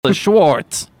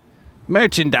Schwartz.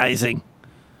 Merchandising.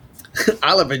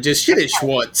 Oliver just shit at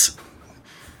Schwartz.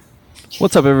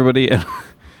 What's up, everybody?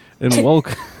 And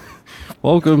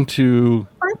welcome to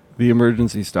the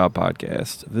Emergency Stop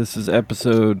Podcast. This is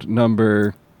episode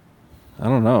number, I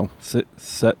don't know,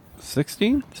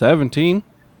 16? 17?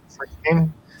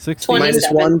 16? Minus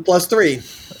 1 plus 3.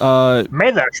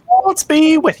 May the Schwartz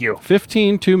be with you.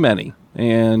 15 too many.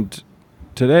 And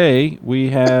today we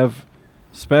have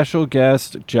special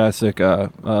guest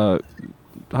Jessica.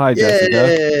 Hi,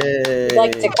 Jessica. You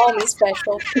like to call me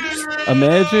special.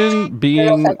 Imagine I don't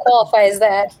being know if I qualify as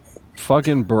that.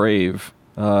 fucking brave,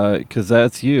 because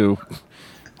that's you.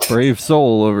 Brave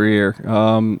soul over here.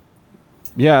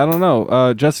 Yeah, I don't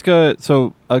know. Jessica,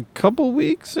 so a couple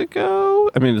weeks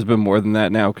ago, I mean, it's been more than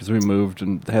that now because we moved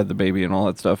and had the baby and all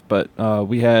that stuff, but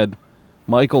we had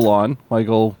Michael on.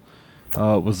 Michael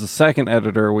was the second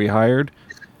editor we hired.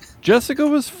 Jessica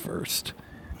was first.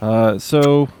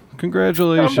 So,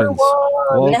 congratulations. Number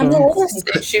one.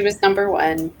 She was number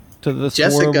one. To this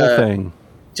Jessica- horrible thing.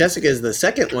 Jessica is the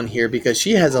second one here because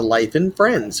she has a life and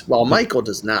friends, while Michael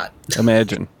does not.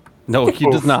 Imagine. No, he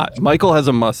does not. Michael has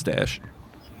a mustache.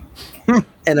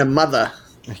 And a mother.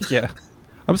 Yeah.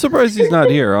 I'm surprised he's not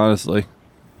here, honestly.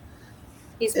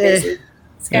 He's busy.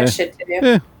 He's got shit to do. Yeah.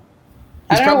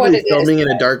 I He's don't know what probably it is. filming in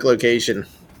a but dark location.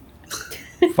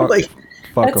 Fuck, Like,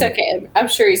 fuck That's him. okay. I'm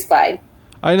sure he's fine.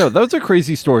 I know. That was a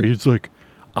crazy story. He's like,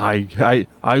 I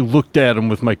looked at him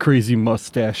with my crazy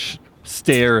mustache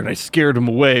stare and I scared him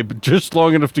away, but just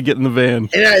long enough to get in the van.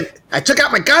 and I took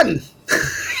out my gun.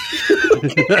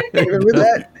 Remember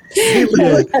that? He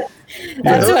literally,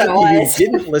 That's for what those it of you was. who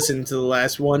didn't listen to the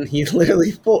last one, he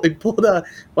literally pulled a.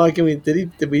 Well,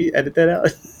 did we edit that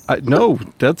out? No,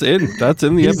 that's in the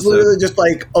He's episode. literally just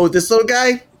like, oh, this little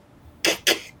guy.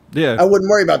 I Yeah. wouldn't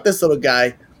worry about this little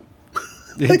guy.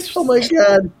 Like, oh my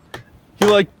god. He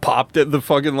like popped it. The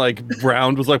fucking like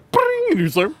round was like, "Bing!" And he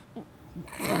was like,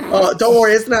 Don't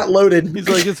worry, it's not loaded. he's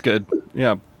like, it's good.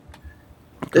 Yeah.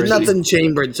 There's Crazy. nothing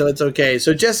chambered, so it's okay.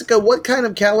 So, Jessica, what kind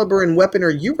of caliber and weapon are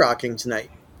you rocking tonight?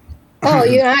 Oh,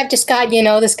 I've just got,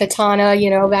 this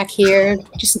katana, back here.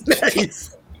 Just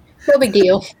Nice. no big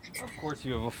deal. Of course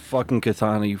you have a fucking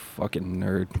katana, you fucking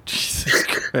nerd. Jesus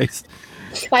Christ.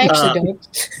 I actually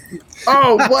don't.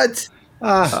 Oh, what?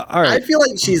 All I right. feel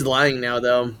like she's lying now,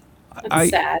 though.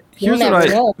 That's sad. Here's You'll what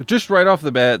never know. just right off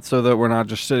the bat, so that we're not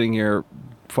just sitting here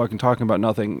fucking talking about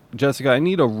nothing. Jessica, I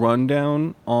need a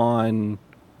rundown on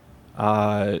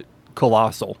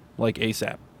Colossal, like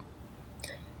ASAP.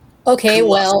 Okay,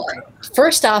 well,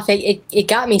 first off, it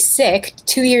got me sick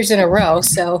 2 years in a row,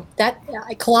 so that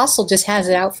Colossal just has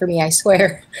it out for me, I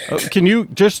swear. Can you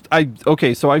just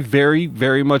so I very,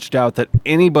 very much doubt that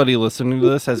anybody listening to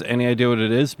this has any idea what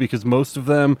it is, because most of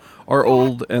them are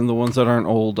old, and the ones that aren't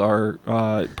old are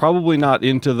probably not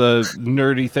into the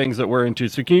nerdy things that we're into.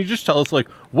 So can you just tell us, like,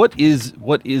 what is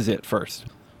it first?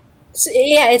 So,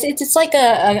 yeah, it's like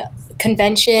a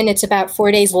convention. It's about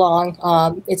 4 days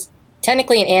long. It's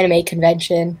technically an anime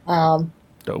convention.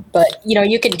 Dope. But,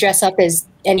 you can dress up as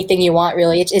anything you want,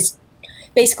 really. It's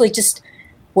basically just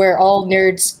where all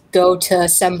nerds go to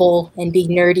assemble and be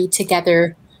nerdy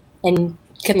together, and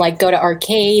can, like, go to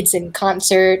arcades and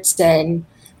concerts, and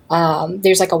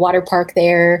there's, like, a water park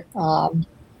there. Yeah.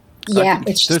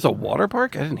 It's There's just, a water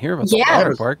park? I didn't hear about the Yeah.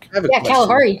 water park. I have a yeah, question.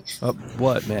 Kalahari.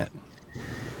 What, Matt?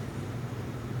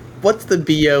 What's the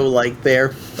BO like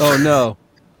there? Oh, no.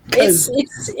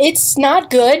 It's not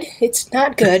good. It's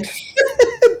not good.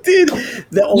 Dude,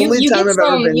 the only you time get I've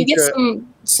ever been you get to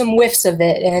some whiffs of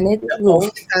it, and it. the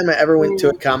only time I ever went to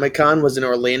a Comic-Con was in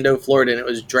Orlando, Florida, and it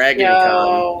was Dragon Con.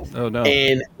 No. Oh, no.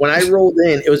 And when I rolled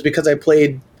in, it was because I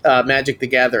played Magic the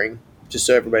Gathering, just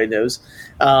so everybody knows.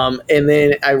 And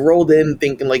then I rolled in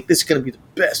thinking, like, this is going to be the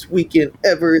best weekend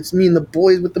ever. It's me and the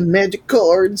boys with the Magic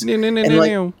cards. And,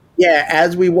 like, yeah,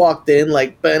 as we walked in,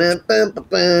 like,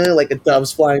 ba-da-ba-ba-ba, like a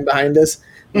dove's flying behind us.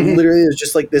 Literally, there's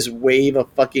just like this wave of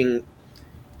fucking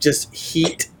just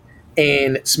heat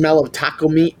and smell of taco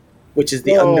meat, which is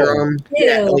the Whoa. underarm.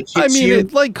 Yeah, Ew. like I hits mean, you.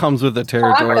 it like comes with the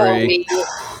Taco territory. meat.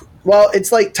 Well,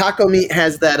 it's like taco meat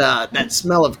has that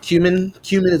smell of cumin.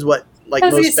 Cumin is what like I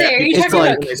was most gonna say, fat are you people It's talking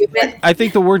like- about Cuban? I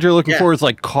think the word you're looking Yeah. for is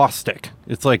like caustic.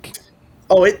 It's like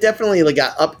Oh, it definitely like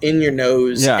got up in your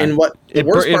nose. Yeah. And what the it,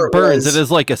 worst it part burns. was, It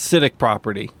is like acidic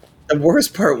property. the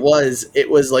worst part was it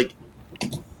was like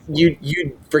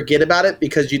you'd forget about it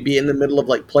because you'd be in the middle of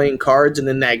like playing cards, and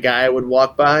then that guy would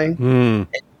walk by. Hmm.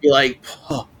 You're like,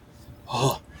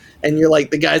 and you're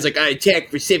like, the guy's like, I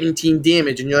attacked for 17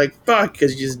 damage, and you're like, fuck,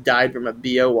 because you just died from a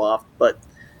BO off. But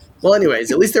well, anyways,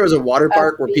 at least there was a water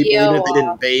park where people, even if they BO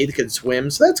didn't bathe, could swim.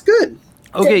 So that's good.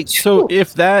 Okay, so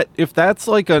if that's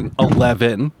like an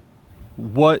 11,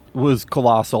 what was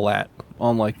Colossal at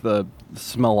on like the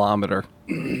smellometer?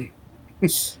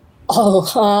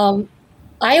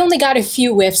 I only got a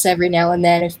few whiffs every now and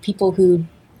then of people who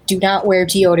do not wear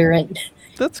deodorant.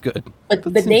 That's good. But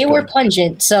That they seems were good.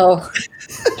 pungent, so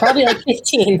probably like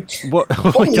 15. What? Oh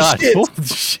my Holy god! shit. Holy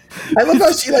shit. I love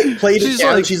how she like played She's it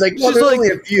down. like- She's like, well, she's there's like- only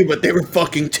a few, but they were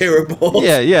fucking terrible.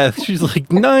 Yeah. She's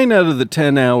like 9 out of the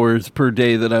 10 hours per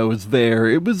day that I was there,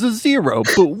 it was a 0.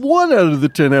 But 1 out of the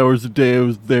 10 hours a day I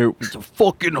was there, it was a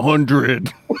fucking 100.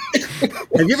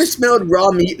 Have you ever smelled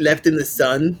raw meat left in the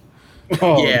sun?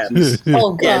 Oh, Yeah.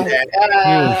 Oh Yeah, god.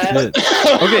 that, Oh,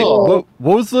 shit. Okay,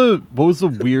 what was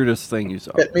the weirdest thing you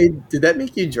saw? did that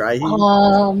make you dry?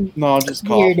 No, just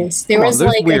cough. Weirdest. There Come on, was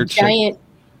there's like a weird shit. giant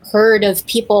herd of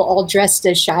people all dressed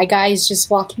as Shy Guys just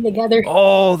walking together.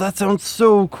 Oh, that sounds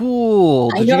so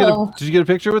cool. I know. Did you get a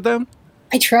picture with them?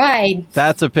 I tried.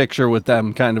 That's a picture with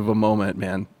them kind of a moment,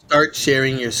 man. Start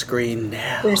sharing your screen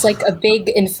now. There's like a big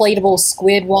inflatable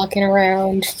squid walking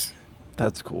around.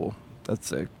 That's cool. That's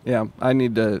sick. Yeah, I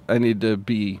need to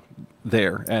be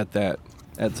there at that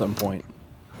at some point.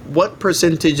 What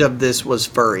percentage of this was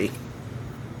furry?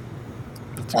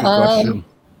 That's a good question.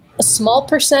 A small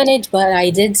percentage, but I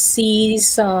did see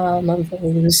some of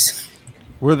those.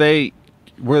 Were they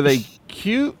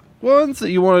cute ones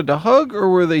that you wanted to hug, or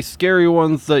were they scary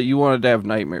ones that you wanted to have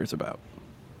nightmares about?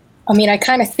 I mean, I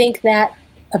kind of think that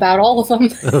about all of them.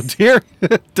 Oh dear.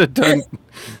 Dun.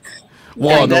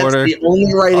 Law and That's Order. the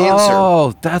only right answer.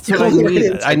 Oh, that's what I Only right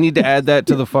need. answer. I need to add that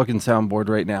to the fucking soundboard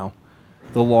right now.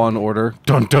 The Law and Order.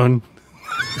 Dun dun.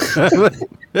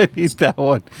 I need that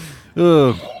one.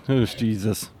 Oh,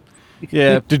 Jesus.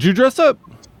 Yeah. Did you dress up?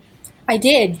 I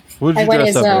did. What did I you went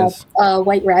dress as up as? a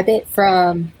white rabbit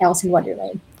from Alice in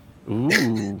Wonderland.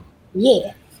 Ooh,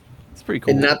 Yeah. it's pretty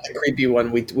cool. And not the creepy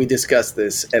one. We discussed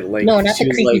this at length. No, not She the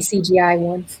was creepy like, CGI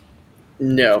one.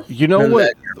 no. You know none of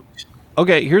what? that.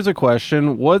 Okay, here's a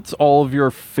question. What's all of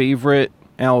your favorite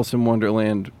Alice in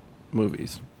Wonderland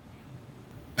movies?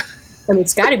 I mean,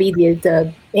 it's got to be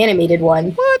the animated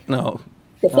one. What? No.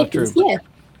 The Not 50s, true. yeah.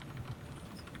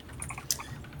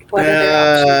 What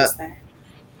other options there?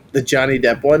 The Johnny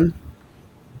Depp one.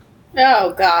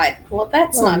 Oh God! Well,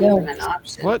 that's Oh, not no. even an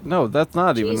option. What? No, that's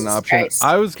not even an Jesus option. Christ.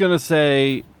 I was going to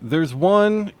say there's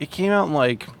one. It came out in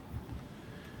like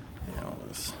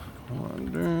Alice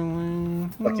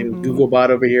Wonderland. Fucking Googlebot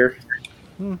over here.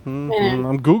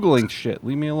 I'm Googling shit.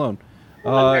 Leave me alone.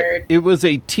 I'm a nerd. It was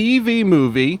a TV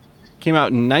movie. Came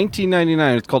out in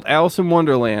 1999. It's called Alice in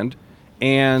Wonderland.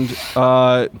 And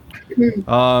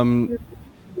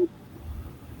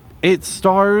it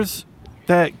stars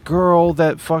that girl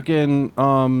that fucking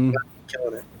Killing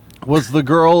it. was the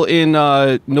girl in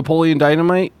Napoleon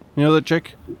Dynamite. You know that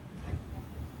chick?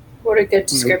 What a good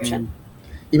description.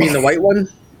 You mean the white one?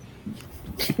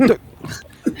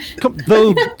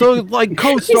 The like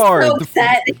co-star. He's so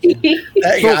upset.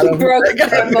 That got him. broke That got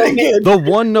for a him moment. good. The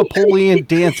one Napoleon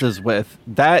dances with.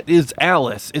 That is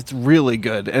Alice. It's really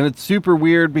good. And it's super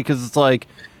weird because it's like,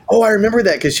 Oh, I remember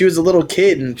that because she was a little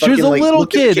kid and She was fucking, a like, little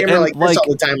looked at the kid camera and, like this like-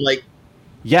 all the time. Like,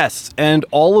 yes, and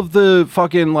all of the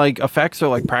fucking like effects are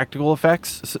like practical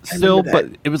effects still, remember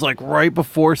but that. it was like right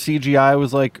before CGI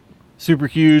was like super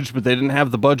huge, but they didn't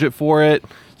have the budget for it.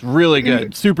 It's really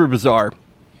good. Super bizarre.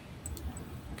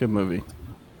 Good movie.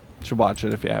 Should watch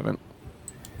it if you haven't.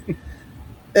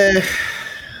 I'm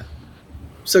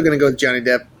still gonna go with Johnny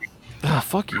Depp Ah,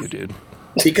 fuck you, dude.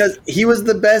 because he was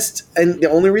the best, and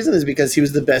the only reason is because he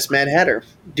was the best Mad Hatter.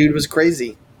 Dude was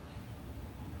crazy.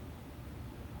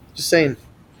 Just saying.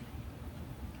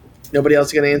 Nobody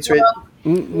else gonna answer it.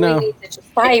 No. We need to just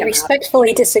I pick him out.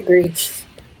 respectfully disagree.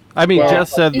 I mean, Well-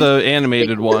 Jess said the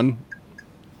animated one.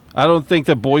 I don't think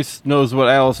that Boyce knows what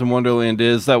Alice in Wonderland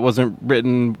is. That wasn't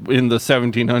written in the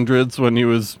 1700s when he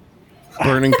was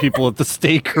burning people at the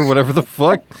stake or whatever the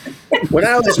fuck. When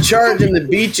I was charging the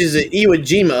beaches at Iwo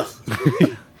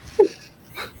Jima,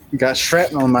 Got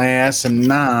shrapnel on my ass and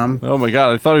Nam. Oh my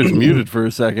god, I thought he was muted for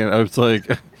a second. I was like,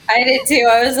 I did too.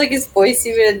 I was like, his voice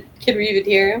even can we even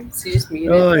hear him? So you just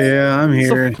muted. Oh yeah, I'm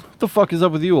here. what the fuck is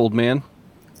up with you, old man?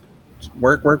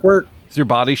 Work, work, work. Is your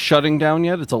body shutting down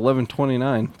yet? It's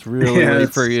 11:29. It's really Yeah, late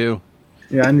it's- for you.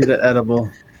 Yeah, I need an edible.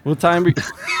 What time?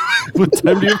 What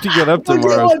time do you have to get up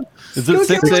tomorrow? Is it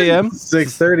 6 a.m.?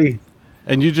 6:30.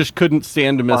 And you just couldn't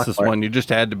stand to miss this Clockwork. one. You just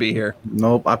had to be here.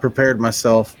 Nope, I prepared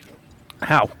myself.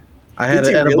 How? I had Did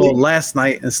an you edible really? last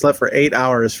night and slept for 8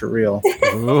 hours for real.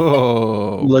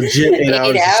 Oh. Legit 8 hours.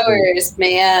 8 of sleep. hours,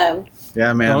 man.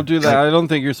 Yeah, man. Don't do that. I don't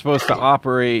think you're supposed to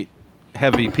operate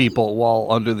heavy people while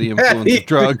under the influence of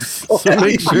drugs. So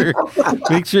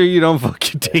make sure you don't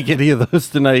fucking take any of those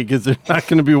tonight, because they're not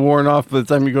going to be worn off by the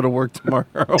time you go to work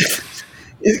tomorrow.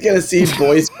 He's gonna see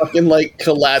boys fucking like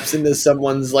collapse into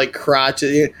someone's like crotch. All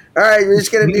right, we're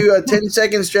just gonna do a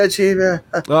 10-second stretch here.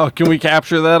 Oh, can we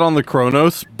capture that on the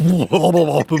Chronos? God.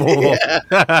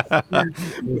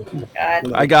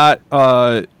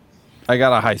 I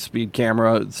got a high speed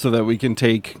camera so that we can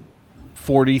take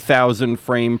 40,000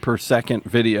 frame per second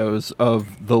videos of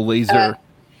the laser That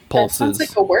pulses. sounds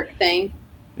like a work thing.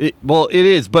 It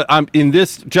is, but I'm in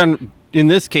this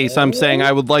case, I'm saying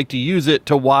I would like to use it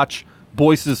to watch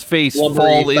Boyce's face Flubbery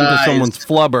fall into thighs. someone's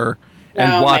flubber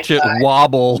and Oh watch my it God.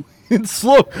 wobble in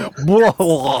slow. That's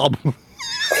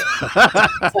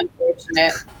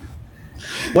unfortunate.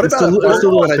 What It's about the- a it's fart the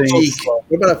little on a things. cheek?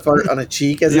 What about a fart on a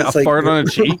cheek? As Yeah, it's a like fart on a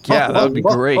cheek. Yeah, that would be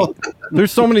great.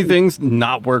 There's so many things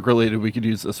not work related we could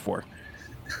use this for.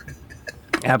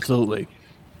 Absolutely.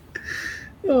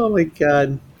 Oh my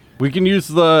god. We can use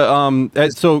the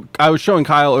so I was showing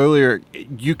Kyle earlier,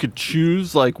 you could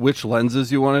choose like which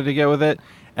lenses you wanted to get with it,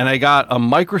 and I got a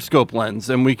microscope lens,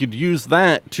 and we could use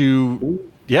that to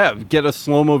get a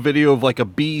slow-mo video of like a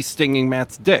bee stinging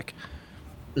Matt's dick.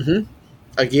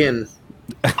 Again,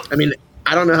 I mean,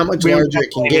 I don't know how much We would larger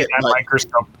it can definitely get, need that but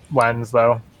microscope lens,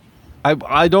 though.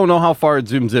 I don't know how far it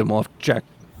zooms in. We'll have to check.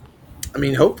 I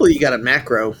mean, hopefully you got a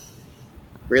macro.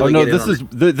 Really Oh no, get in this on is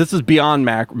it. this is beyond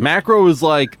macro. Macro is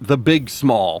like the big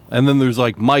small, and then there's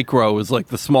like micro is like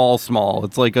the small small.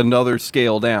 It's like another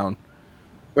scale down.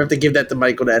 We have to give that to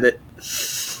Michael to edit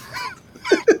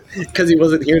because he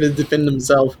wasn't here to defend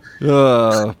himself.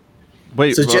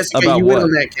 Wait, So Jessica, about you win what?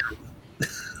 on that count.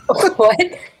 What?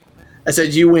 I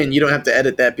said you win. You don't have to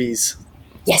edit that piece.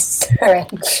 Yes. All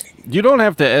right. You don't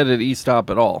have to edit e-stop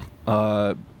at all.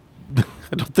 I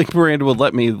don't think Miranda would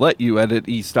let you edit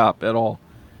e-stop at all.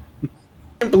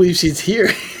 I can't believe she's here.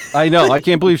 I know. I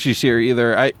can't believe she's here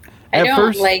either. I At don't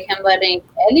first- like him letting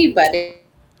anybody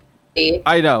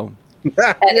I know.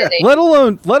 editing. Let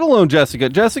alone Jessica.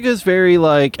 Jessica's very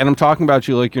like, and I'm talking about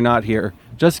you like you're not here.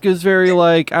 Jessica's very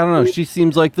like, I don't know. She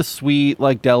seems like the sweet,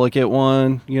 like delicate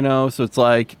one, you know. So it's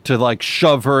like to like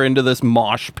shove her into this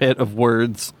mosh pit of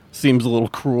words seems a little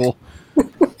cruel.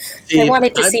 I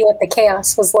wanted to see what the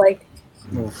chaos was like.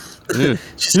 Ew.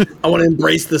 I want to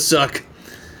embrace the suck.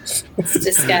 It's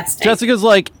disgusting. Jessica's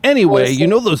like, anyway, you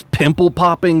know those pimple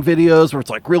popping videos where it's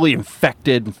like really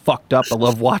infected and fucked up? I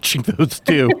love watching those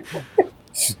too.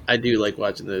 I do like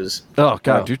watching those. Oh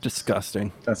god, Oh. you're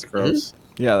disgusting. That's gross.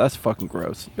 Yeah, that's fucking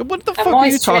gross. What the I'm fuck are you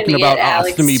always trying talking to get about,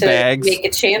 Alex ostomy to bags? make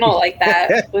a channel like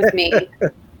that with me.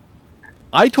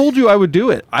 I told you I would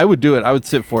do it. I would do it. I would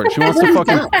sit for it. She wants to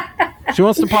fucking. She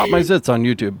wants to pop my zits on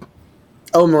YouTube.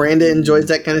 Oh, Miranda enjoys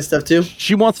that kind of stuff too.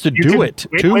 She wants to do it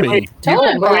to me. Tell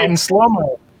him, Do it Mom. in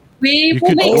slow-mo. We You will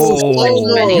could. make some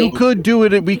Oh, money. you could do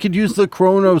it. We could use the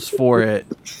Chronos for it.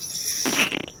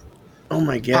 Oh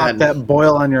my Pop god. that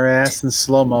boil on your ass in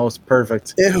slow mo. It's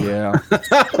perfect. Ew. Yeah. I'm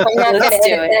not going to Let's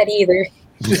do edit that either.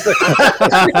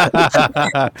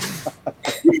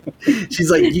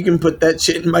 She's like, you can put that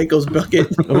shit in Michael's bucket.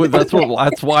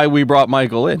 That's why we brought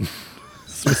Michael in,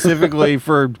 specifically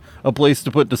for a place to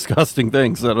put disgusting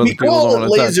things that other We people call don't it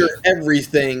want to laser touch.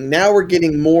 everything. Now we're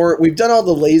getting more. We've done all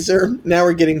the laser. Now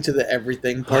we're getting to the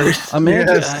everything part.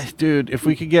 Imagine, Yes. dude, if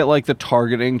we could get like the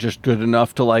targeting just good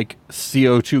enough to like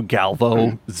CO2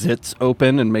 galvo zits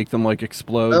open and make them like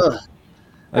explode. Ugh,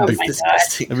 That'd, Oh be, my it's God.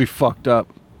 disgusting. that'd be fucked up.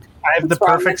 I have the What's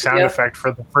wrong perfect with sound you? effect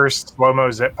for the first slow-mo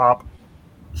zip pop.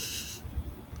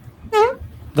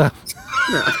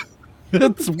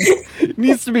 It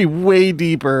needs to be way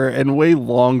deeper and way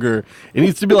longer. It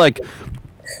needs to be like,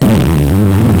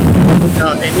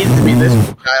 No, it needs to be this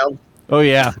one, Kyle. oh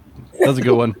yeah, that's a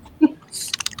good one.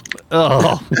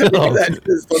 Oh, That's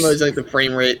this one was like the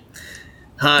frame rate.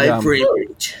 High Yeah. frame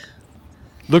rate.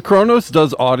 the Chronos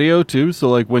does audio too, so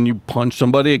like when you punch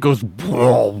somebody, it goes.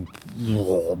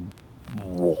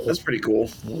 That's pretty cool.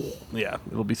 Yeah,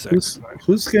 it'll be sick.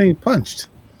 Who's getting punched?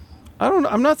 I don't.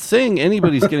 I'm not saying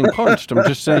anybody's getting punched. I'm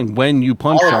just saying when you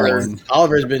punch someone.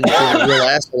 Oliver's been being a real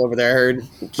asshole over there. I heard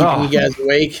keeping Oh. you guys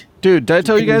awake. Dude, did I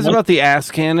tell you guys about the ass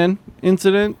cannon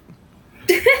incident?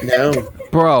 No,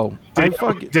 Bro,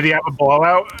 Did he have a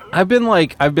blowout? I've been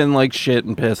like shit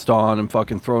and pissed on and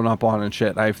fucking thrown up on and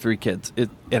shit. I have 3 kids. It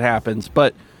happens.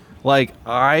 But like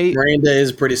Miranda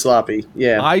is pretty sloppy.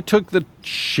 Yeah, I took the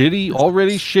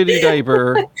already shitty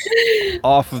diaper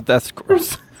off of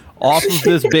off of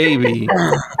this baby,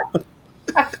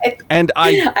 and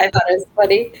I thought it was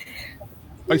funny.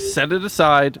 I set it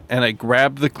aside and I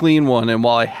grabbed the clean one, and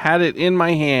while I had it in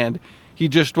my hand, he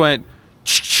just went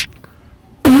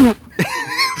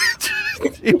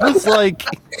It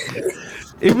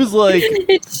was like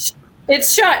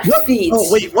It's shot feet.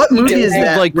 Oh wait, what movie is It was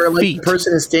that? like where like feet. the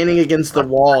person is standing against the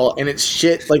wall and it's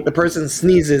shit. Like the person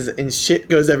sneezes and shit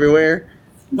goes everywhere.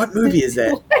 What movie is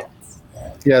that?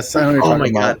 Yes, I know what you're Oh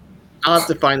talking my about. god, I'll have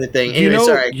to find the thing. you Anyway, know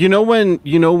sorry. you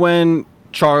know when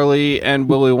Charlie and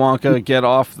Willy Wonka get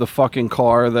off the fucking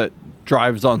car that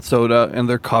drives on soda and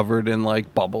they're covered in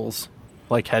like bubbles,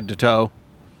 like head to toe.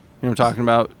 You know what I'm talking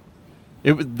about?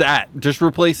 It was that. Just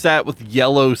replace that with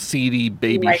yellow seedy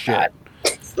baby my shit. God.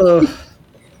 Ugh,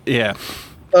 Yeah.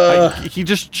 ugh. He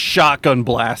just shotgun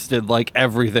blasted like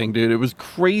everything, dude. It was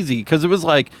crazy because it was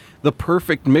like the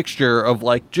perfect mixture of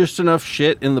like just enough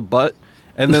shit in the butt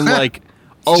and then like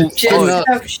Just enough.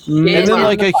 enough shit and then in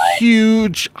like the a butt.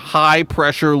 huge high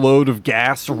pressure load of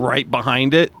gas right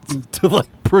behind it to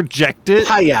like project it.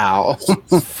 Hi-yow.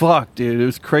 Fuck, dude, it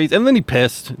was crazy. And then he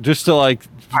pissed just to like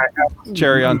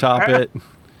cherry on top it.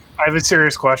 I have a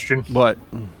serious question. What?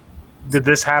 Did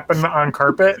this happen on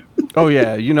carpet? Oh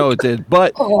yeah, you know it did.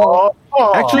 But Oh,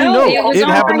 actually, No, no, it was it on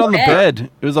happened my on the bed. bed.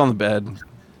 It was on the bed. It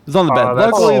was on the bed.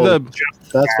 that's- Luckily, Oh. the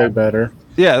That's way better.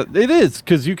 yeah, it is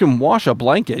because you can wash a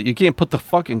blanket. You can't put the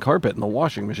fucking carpet in the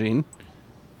washing machine.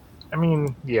 I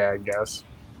mean, yeah, I guess.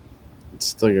 It's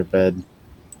still your bed.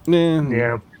 Nah.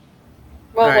 Yeah.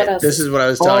 well, All right, what else? this is what I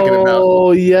was talking about.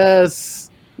 Oh, yes.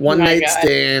 One my night God.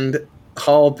 stand,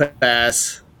 hall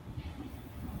pass.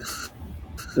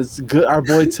 It's good. Our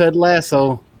boy Ted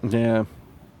Lasso. Yeah.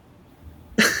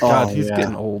 God, Oh, he's yeah.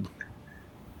 getting old.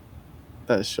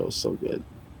 That show's so good.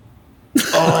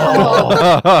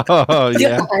 Oh,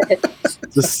 yeah. God.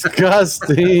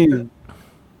 Disgusting.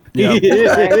 Yeah.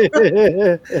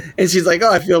 And she's like,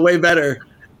 "Oh, I feel way better."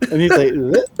 And he's like,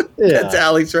 That's yeah.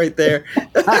 Alex right there.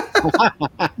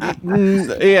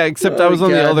 Yeah, except I Oh, was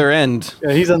on the God. other end.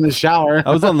 Yeah, he's on the shower.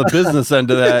 I was on the business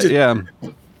end of that. Yeah.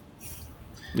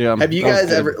 Yeah. Have you that was guys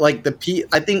good. ever like the pee?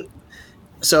 I think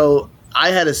so. I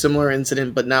had a similar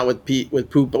incident, but not with pee, with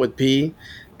poop, but with pee,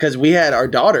 because we had our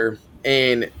daughter,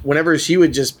 and whenever she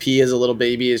would just pee as a little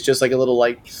baby, it's just like a little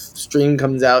like stream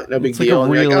comes out, no big It's like deal. a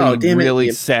And really, you're like, oh, damn really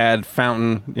it. sad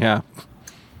fountain. Yeah.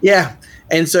 Yeah.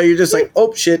 And so you're just like,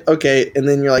 oh shit, okay. And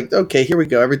then you're like, okay, here we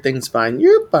go. Everything's fine.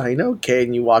 You're fine. Okay.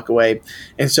 And you walk away.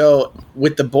 And so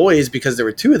with the boys, because there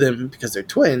were two of them, because they're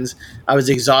twins, I was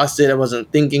exhausted. I wasn't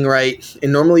thinking right.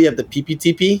 And normally you have the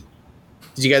PPTP.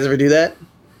 Did you guys ever do that?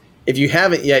 If you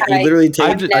haven't yet, you literally take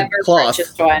I've ju- a never cloth.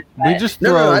 purchased one. We but- just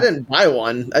No, throw. I didn't buy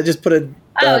one. I just put a.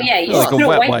 Oh yeah, you like just a put a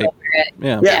wet wipe wipe. over it.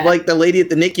 Yeah. Yeah, Yeah. like the lady at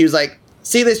the NICU was like,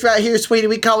 see this right here, sweetie?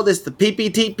 We call this the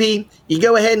PPTP. You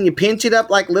go ahead and you pinch it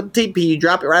up like a little TP. You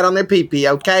drop it right on their PP,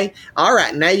 okay? All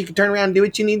right, now you can turn around and do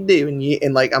what you need to do.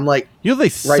 And like, I'm like, You know they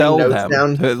sell notes them.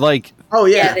 down. They're like oh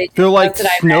yeah. they're like That's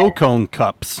what I snow read. cone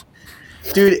cups.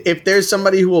 Dude, if there's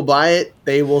somebody who will buy it,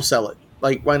 they will sell it.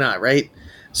 Like, why not, right?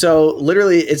 So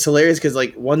literally, it's hilarious because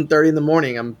like 1:30 in the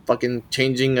morning, I'm fucking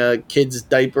changing a kid's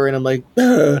diaper, and I'm like,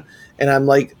 "Ugh," and I'm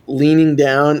like leaning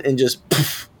down and just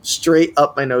poof, straight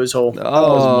up my nose hole.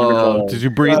 Oh, wonderful. did you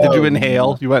breathe? Did you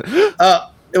inhale? You went.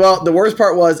 Well, the worst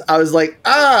part was I was like,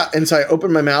 and so I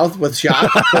opened my mouth with shock,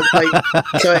 but like,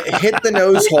 so it hit the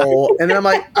nose hole, and then I'm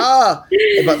like,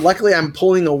 but luckily I'm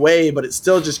pulling away, but it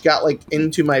still just got like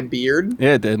into my beard,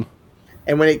 Yeah, it did.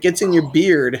 and when it gets in your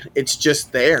beard, it's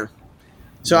just there.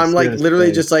 So Yes, I'm like yes, literally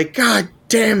babe. just like, God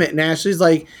damn it. And Ashley's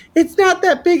like, it's not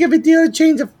that big of a deal to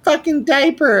change a fucking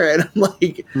diaper. And I'm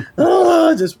like,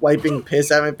 oh, just wiping piss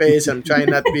at my face. I'm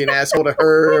trying not to be an asshole to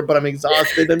her, but I'm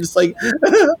exhausted. I'm just like,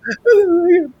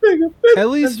 At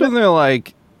least when they're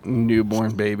like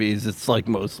newborn babies, it's like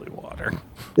mostly water.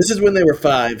 this is when they were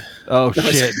 5. Oh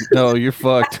shit! No, you're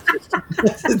fucked.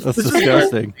 That's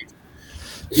disgusting.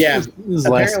 Yeah. This is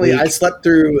last Apparently, I week. slept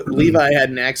through. Levi had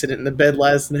an accident in the bed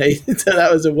last night, so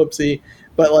that was a whoopsie.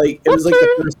 But like, it was like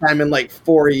the first time in like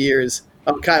 4 years.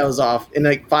 Oh, Kyle's off. In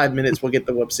like 5 minutes, we'll get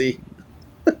the whoopsie.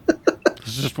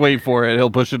 Just wait for it. He'll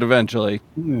push it eventually.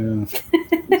 Yeah.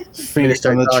 Phoenix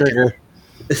on the talking. trigger.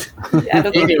 I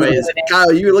don't think Anyways, it's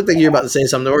Kyle, you looked like you were about to say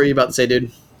something. What were you about to say, dude?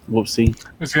 Whoopsie. I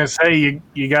was gonna say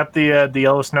you got the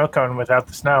yellow snow cone without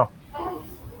the snow.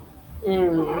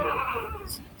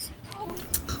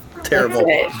 Terrible.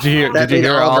 Did you hear? That Did you made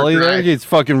hear Oliver Ollie cry. there? He's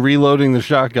fucking reloading the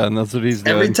shotgun. That's what he's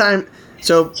doing. Every time.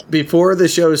 So before the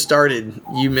show started,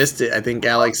 you missed it. I think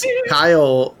Alex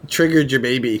Kyle triggered your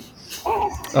baby.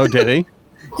 Oh, did he?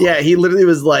 Yeah, he literally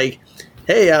was like,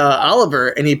 "Hey, Oliver,"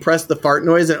 and he pressed the fart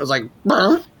noise, and it was like,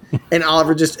 "Bah." And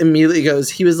Oliver just immediately goes.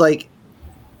 He was like,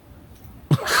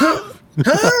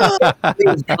 He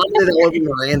was vomited all over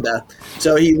Miranda.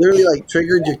 So he literally like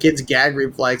triggered your kid's gag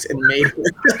reflex and made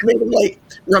made him like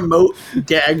remote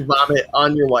gag vomit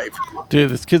on your wife. Dude,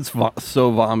 this kid's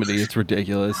so vomity. It's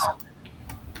ridiculous.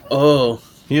 Oh,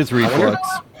 He has reflux.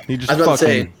 He just I was about to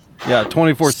fucking yeah,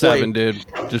 24/7, dude.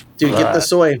 Just dude, get the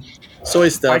soy I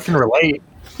stuff. can relate.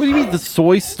 What do you mean the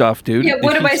soy stuff, dude? Yeah,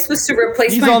 what am I supposed to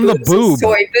replace he's my on the boobs with boob.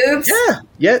 soy boobs?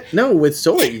 Yeah, no, with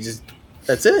soy, you just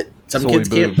that's it. Some Soy kids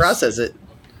can't boobs. process it.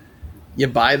 You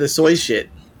buy the soy shit,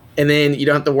 and then you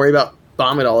don't have to worry about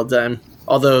vomit all the time.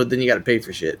 Although then you got to pay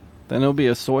for shit. Then he'll be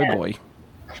a soy boy.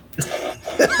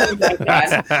 Oh my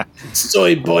god.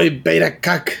 Soy boy beta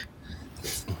cuck.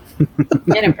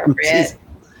 Inappropriate.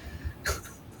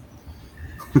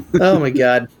 Oh my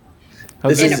god.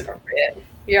 How's, This your, is- Inappropriate.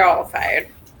 You're all fired.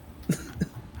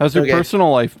 how's your Okay.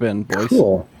 personal life been, boys?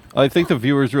 Cool. I think the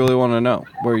viewers really want to know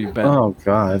where you've been. Oh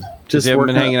God. Just you haven't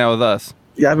been hanging out with us.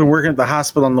 Yeah, I've been working at the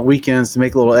hospital on the weekends to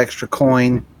make a little extra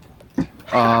coin.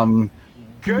 For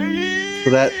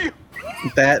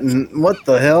that and what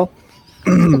the hell?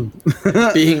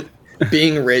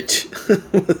 being rich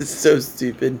was so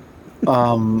stupid.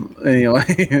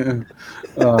 Anyway,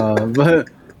 but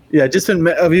yeah,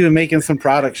 I've even making some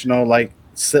products. Like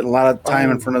sitting a lot of time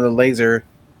in front of the laser.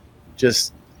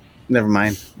 Just never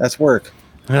mind. That's work.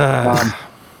 Ah,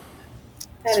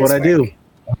 That's what I do.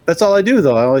 That's all I do,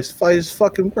 though. I just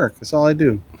fucking work. That's all I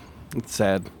do. it's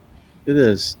sad. It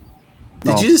is.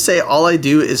 Did you just say all I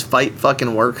do is fight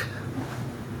fucking work?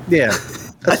 Yeah.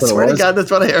 I That's what swear it to was. God,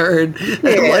 that's what I heard. Yeah,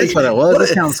 that's what it was. That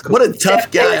sounds cool. What a tough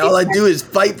guy. All I do is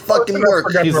fight fucking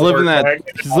work. He's living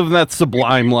that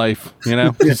sublime life, you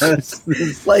know? Yes.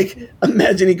 Like,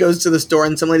 imagine he goes to the store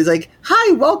and some lady's like,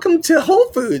 "Hi, welcome to Whole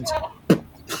Foods."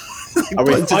 Are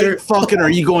we fighting fucking or are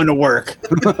you going to work?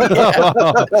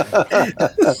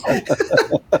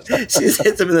 She just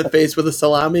hits him in the face with a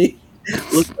salami.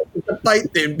 Looks like it's a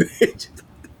fight, then, bitch.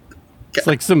 It's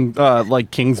like some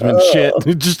like Kingsman shit.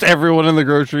 Just everyone in the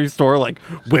grocery store like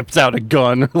whips out a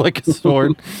gun or like a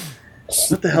sword.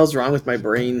 What the hell's wrong with my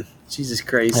brain? Jesus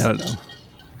Christ. I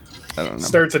don't know.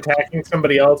 Starts attacking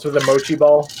somebody else with a mochi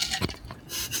ball.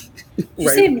 Did you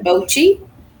say mochi?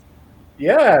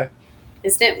 Yeah,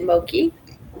 Isn't it mochi?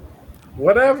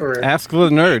 whatever. Ask the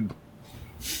nerd.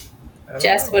 I don't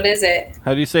Jess, know. what is it?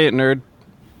 How do you say it, nerd?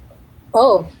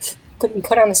 Oh, put me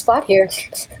on the spot here.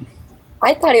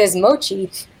 I thought it was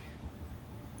mochi.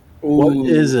 What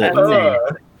is it? Uh,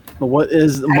 What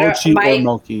is mochi my- or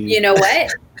mochi? You know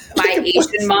what? My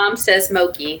Asian mom says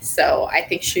mochi, so I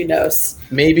think she knows.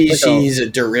 Maybe Like she's a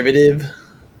derivative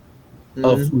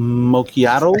Of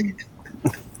mochiato?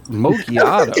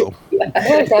 Mochiato.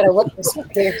 I gotta look this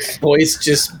up here. voice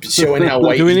just showing how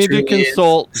white Do we he need to truly is.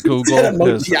 consult Is that a Google?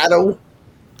 'Cause mochiato?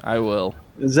 I will.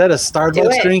 Is that a Do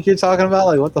Starbucks it. drink you're talking about?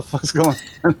 Like, what the fuck's going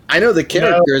on? I know the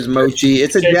character is mochi.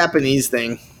 It's a Okay. Japanese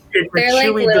thing. it's a They're like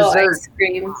chewy little dessert. ice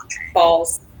cream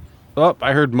balls. Oh,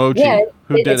 I heard mochi. Yeah,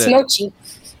 Who did it's it? mochi.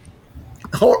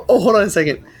 Hold on a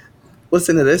second.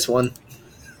 Listen to this one.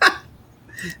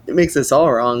 It makes us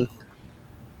all wrong.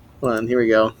 Hold on, here we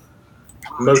go.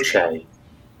 Moche.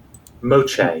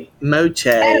 Moche. Moche.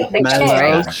 I don't think so.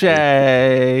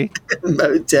 Mochi.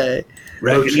 Moche.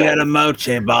 Reckon you had a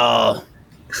mochi ball.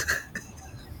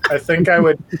 I think I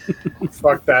would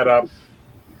fuck that up,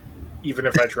 even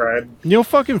if I tried. You know,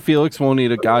 fucking Felix won't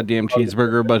eat a goddamn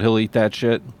cheeseburger, but he'll eat that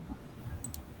shit.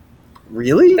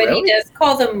 Really? But he does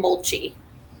call them mulchi.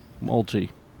 Mochi.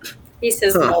 He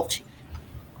says Huh. mulchi.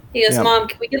 He goes, Yeah. Mom,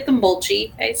 can we get the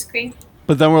mulchi ice cream?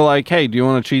 But then we're like, hey, do you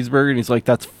want a cheeseburger? And he's like,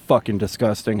 that's fucking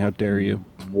disgusting. How dare you?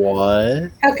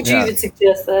 What? How could you Yeah. even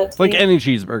suggest that? to Like me? any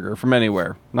cheeseburger from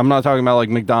anywhere. I'm not talking about like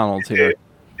McDonald's here.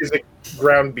 Is it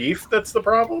ground beef that's the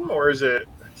problem, or is it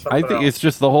something I think else? it's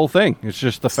just the whole thing. It's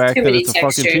just the fact too that many it's a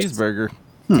fucking textures. cheeseburger.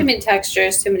 Too many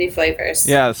textures, too many flavors.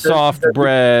 Yeah, soft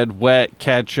bread, wet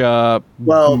ketchup.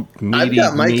 Well, m- I've meaty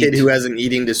got my meat. kid who has an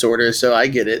eating disorder, so I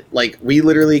get it. Like, we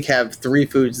literally have 3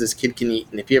 foods this kid can eat,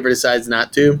 and if he ever decides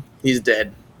not to, he's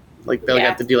dead. Like, they'll Yeah.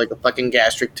 have to do, like, a fucking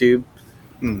gastric tube.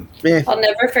 Hmm. Man, I'll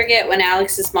never forget when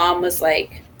Alex's mom was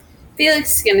like,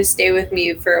 Felix is going to stay with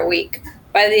me for a week.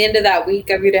 By the end of that week,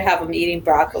 I'm going to have him eating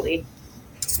broccoli.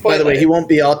 by the way, Spoiler. he won't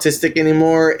be autistic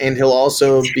anymore, and he'll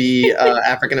also be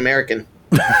African American.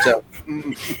 So,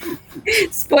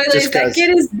 Spoilers, just that 'cause.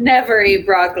 kid has never ate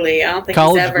broccoli. I don't think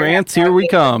College he's ever grants, had here we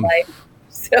broccoli in come.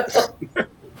 his life. So,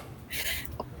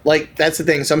 like, that's the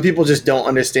thing. Some people just don't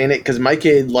understand it, because my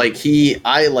kid, like,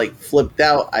 I, like, flipped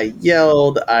out. I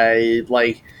yelled. I,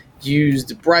 like,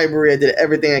 used bribery. I did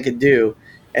everything I could do.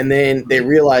 And then they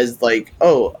realized, like,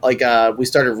 oh, like, we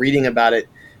started reading about it.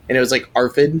 and it was like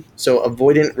ARFID. So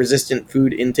avoidant resistant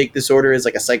food intake disorder is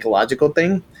like a psychological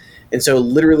thing. And so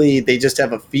literally they just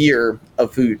have a fear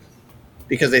of food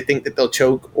because they think that they'll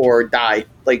choke or die.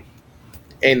 Like,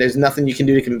 and there's nothing you can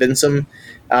do to convince them.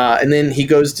 And then he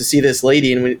goes to see this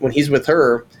lady, and when he's with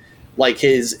her, like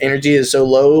his energy is so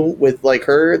low with like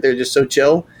her, they're just so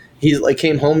chill. He like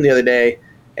came home the other day,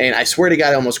 and I swear to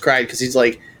God, I almost cried because he's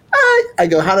like, I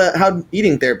go, how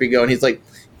eating therapy go? And he's like,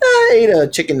 I ate a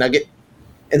chicken nugget,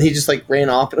 and he just like ran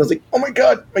off, and I was like, oh my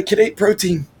God, my kid ate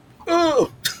protein.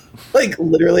 Oh, like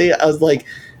literally, I was like,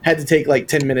 had to take like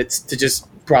 10 minutes to just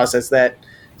process that.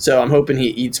 So I'm hoping he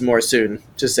eats more soon.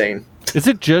 Just saying. Is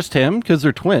it just him? Because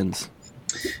they're twins.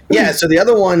 Yeah, so the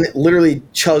other one literally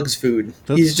chugs food.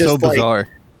 That's He's just so like, bizarre.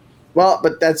 well,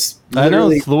 but that's I know,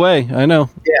 literally, it's the way. I know.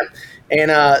 yeah.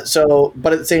 And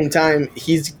but at the same time,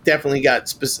 he's definitely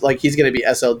got like he's going to be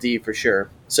SLD for sure.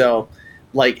 So,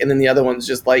 like, and then the other one's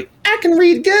just like, I can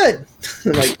read good.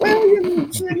 I'm like, well,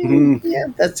 yeah,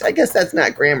 I guess that's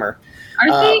not grammar.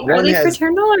 Are they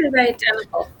fraternal or are they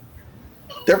identical?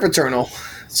 They're fraternal.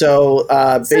 So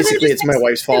basically, it's my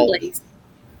wife's fault.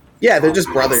 Yeah, they're just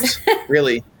brothers,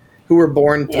 really, who were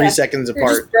born 3 seconds They're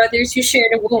apart. just brothers who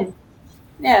shared a womb.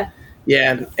 Yeah.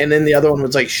 Yeah, and then the other one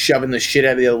was like shoving the shit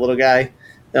out of the other little guy.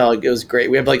 Oh, it was great.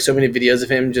 We have like so many videos of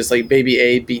him just like baby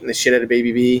A beating the shit out of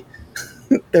baby B.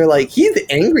 They're like, he's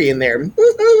angry in there.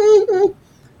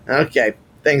 Okay,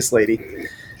 thanks, lady.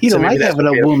 He So don't maybe like that's having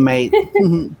what a we- roommate.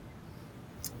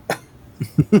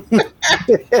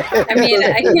 I mean,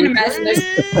 I can't imagine there's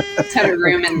a ton of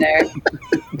room in there.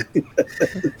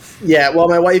 Yeah, well,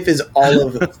 my wife is all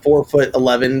of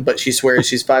 4'11", but she swears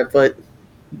she's 5 foot.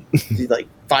 She's like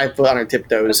 5 foot on her I was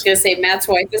tiptoes. gonna say Matt's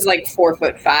wife is like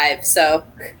 4'5", so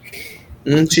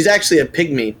She's actually a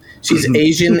pygmy. She's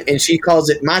Asian, and she calls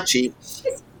it machi.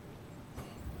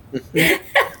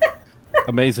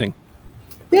 Amazing.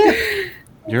 Yeah.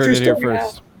 You heard True it here story.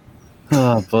 first.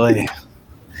 Oh boy.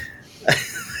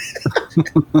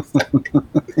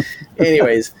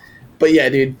 Anyways, but yeah,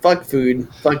 dude, fuck food,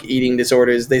 fuck eating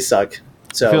disorders. They suck.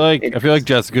 So I feel like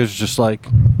Jessica's just like,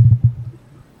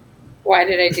 why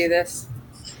did I do this?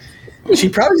 she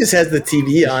probably just has the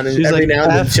TV on, and She's every like, now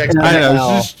and then F checks. and I know,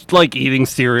 L. she's just like eating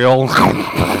cereal.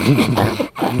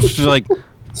 She's like,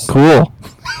 cool.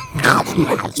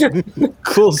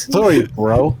 Cool story,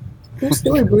 bro. Cool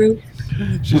story, bro.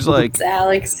 She's like, It's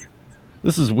Alex.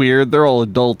 this is weird. They're all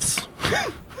adults.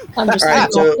 I'm just All right,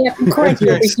 like, so- yeah, I'm cranky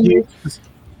over here.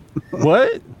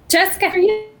 What? Jessica, how are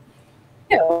you?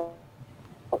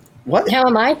 What? How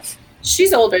am I?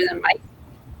 She's older than Mike.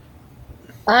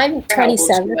 I'm How old she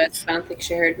 27. was. I don't think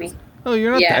she heard me. Oh,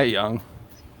 you're not Yeah. that young.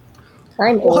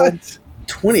 I'm old. What?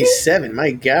 27.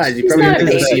 My God, you She's probably not have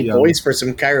a to see baby. voice for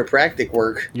some chiropractic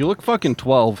work. You look fucking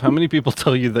 12. How many people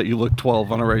tell you that you look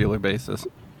 12 on a regular basis?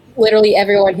 Literally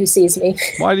everyone who sees me,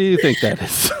 Why do you think that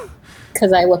is?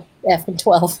 because I look effing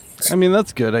 12. I mean,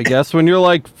 that's good, I guess. When you're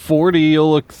like 40,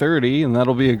 you'll look 30, and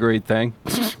that'll be a great thing.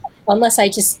 Unless I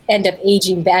just end up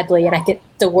aging badly and I get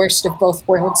the worst of both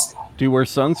worlds. Do you wear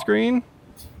sunscreen?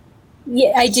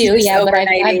 Yeah, I do. She's Yeah, but I've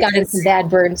overnight gotten ages. some bad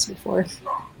burns before.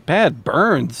 Bad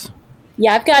burns.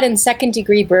 Yeah, I've gotten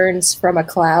second-degree burns from a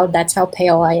cloud. That's how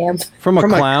pale I am. From a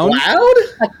From clown? a cloud?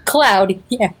 A cloud,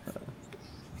 yeah.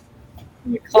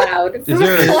 Cloud. Is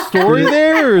there a story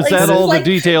there, or is Like, that all the like,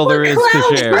 detail there is to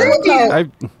clouds, share? I love how I,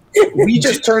 we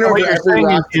just turn over Wait, you're every saying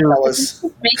rock to you- tell us.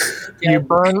 You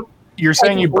burn. You're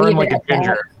saying you burn like a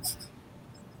ginger.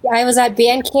 I was at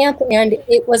band camp and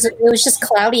it was just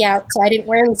cloudy out, so I didn't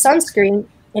wear any sunscreen,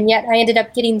 and yet I ended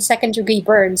up getting second-degree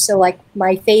burns. So like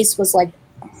my face was like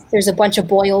there's a bunch of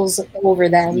boils over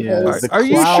them. Yeah. It was- The are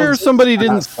you clouds sure somebody are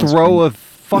didn't not throw a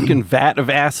fucking vat of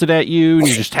acid at you and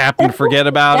you just happened to forget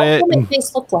about That's it? what my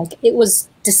face looked like. It was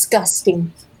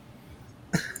disgusting.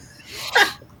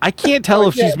 I can't tell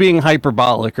if she's being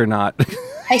hyperbolic or not.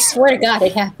 I swear to God,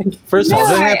 it happened. First of all,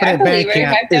 that I happened at believe band it.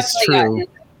 camp I've is definitely true. gotten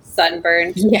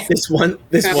sunburned. Yeah. This one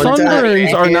Sunburns time,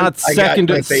 Sunburns are not I got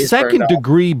my face burned second off.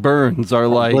 degree burns are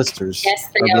like Blisters. Yes,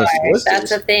 they Or are. blisters.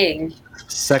 That's a thing.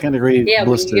 Second degree Yeah, when you get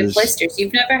blisters. blisters.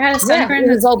 You've never had a Yeah, sunburn? it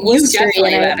was all You blistery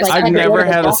definitely and I have was a like, I've had to go never to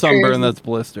the had a doctor. sunburn that's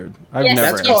blistered. I've Yes, never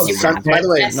That's had called a sunburn. by the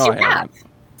way, Yes, No, you I have. haven't.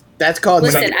 that's called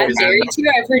Listen, sun I poisoning. dare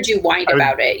you. I've heard you whine I would-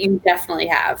 about it. You definitely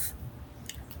have.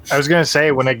 I was gonna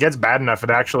say when it gets bad enough,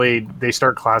 they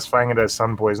start classifying it as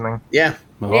sun poisoning. Yeah,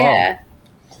 Oh, Yeah.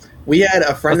 we had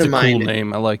a friend that's of a cool mine.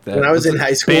 name. I like that. When I was That's in a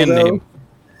high school, band though, name.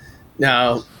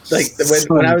 No, like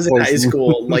when I was in high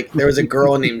school, like there was a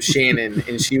girl named Shannon,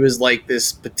 and she was like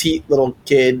this petite little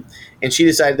kid, and she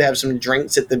decided to have some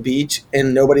drinks at the beach,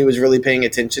 and nobody was really paying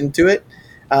attention to it.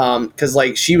 Because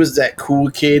like she was that cool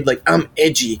kid, like I'm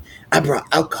edgy. I brought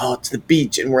alcohol to the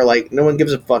beach, and we're like, no one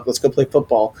gives a fuck. Let's go play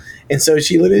football. And so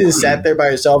she literally just sat there by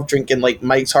herself drinking like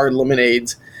Mike's Hard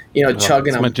Lemonades,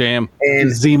 chugging That's my them. jam.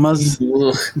 And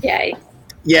Zimas.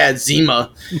 Yeah.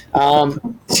 Zima.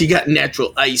 She got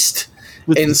natural iced.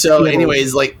 And so,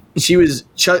 anyways, like she was,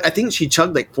 I think she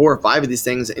chugged like 4 or 5 of these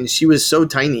things, and she was so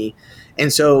tiny.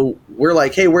 And so we're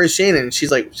like, hey, where's Shannon? And she's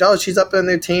like, oh, she's up in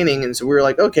there tanning. And so we were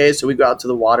like, okay. So we go out to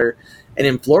the water. And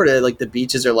in Florida, like the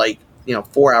beaches are like,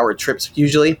 4-hour trips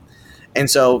usually. And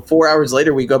so 4 hours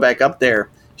later, we go back up there.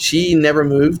 She never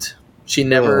moved. She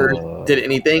never did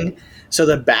anything. So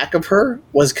the back of her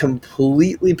was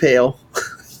completely pale,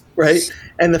 right?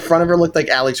 And the front of her looked like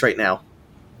Alex right now.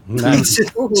 Nice.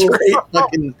 Straight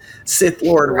fucking Sith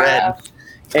Lord red.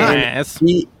 And Nice.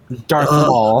 Darth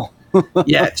Maul.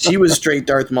 yeah, she was straight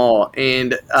Darth Maul,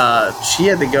 and she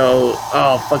had to go.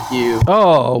 Oh, fuck you!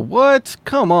 Oh, what?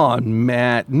 Come on,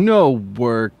 Matt. No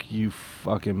work, you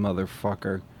fucking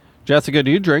motherfucker. Jessica, do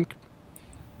you drink?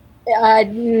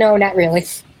 No, not really.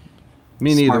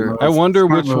 Me Smart neither. move. I wonder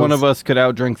Smart which move. one of us could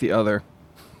outdrink the other.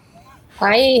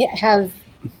 I have.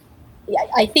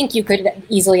 I think you could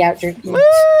easily outdrink me.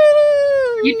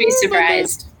 You'd be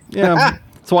surprised. Yeah,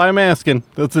 that's why I'm asking.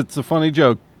 It's a funny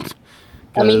joke.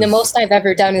 I mean, the 'Cause- most I've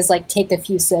ever done is like take a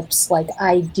few sips. Like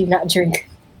I do not drink.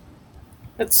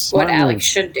 That's Smart what Alex move.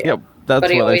 should do. Yep, that's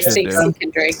But he what I always should thinks do. he can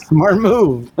drink. Smart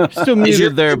move. Still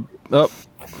muted there. Oh,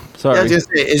 I sorry. was gonna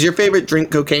say, is your favorite drink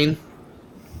cocaine?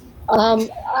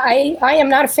 I am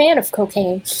not a fan of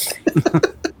cocaine.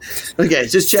 Okay,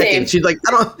 just checking. Same. She's like,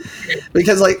 I don't,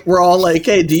 because like we're all like,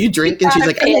 hey, do you drink? And she's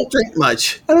like, I don't drink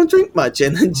much. I don't drink much.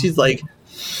 And then she's like,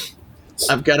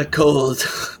 I've got a cold.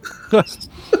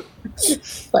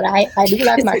 But I do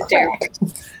like my It's a crack.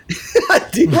 I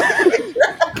do.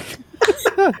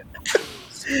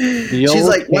 The She's old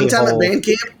like, one time at K-hole. band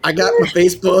camp, I got my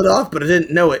face blowed off, but I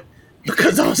didn't know it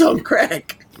because I was on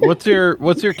crack. What's your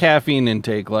caffeine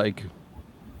intake like?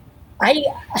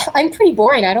 I'm pretty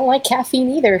boring. I don't like caffeine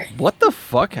either. What the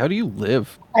fuck? How do you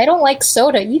live? I don't like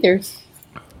soda either.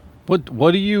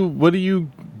 What do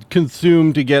you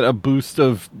consume to get a boost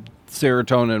of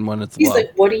serotonin when it's He's low?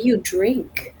 like, what do you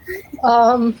drink?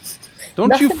 Don't you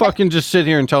nothing. fucking just sit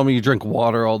here and tell me you drink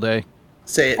water all day?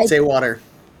 Say it. Say water.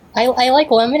 I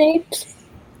like lemonade.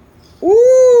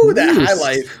 Ooh, that Ooh, high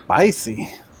life. Spicy.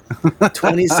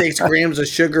 26 grams of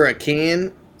sugar a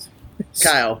can.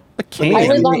 Kyle, A I can?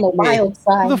 live on the wild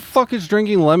Who the side. fuck is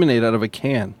drinking lemonade out of a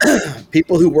can?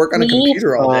 people who work on a Me?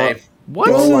 computer all day. What?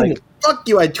 Boom. like- Fuck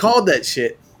you, I called that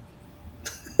shit.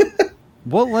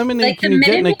 What lemonade Like can the you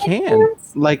get in a Minute can? Maid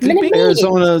ones? Like Minute Maid.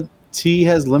 Arizona tea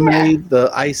has lemonade,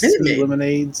 the iced Minute tea Maid.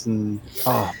 lemonades, and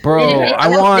Oh, bro, Minute Maid. I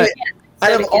want.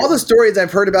 Out of all the stories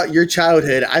I've heard about your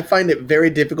childhood, I find it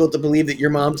very difficult to believe that your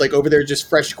mom's like over there just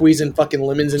fresh squeezing fucking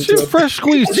lemons into Shit, fresh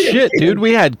squeezed shit, dude.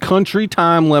 We had Country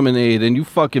Time lemonade, and you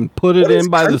fucking put it What is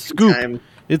in by the Country scoop. Time?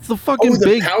 It's the fucking Oh, the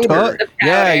big powder. tub. The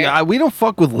Yeah, powder. yeah, we don't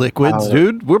fuck with liquids, Powder.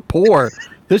 dude. We're poor.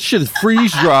 This shit is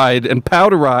freeze dried and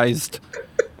powderized.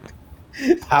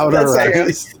 powder That's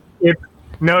rice.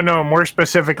 No. More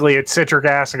specifically, it's citric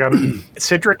acid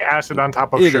on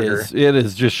top of It sugar. is. It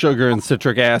is just sugar and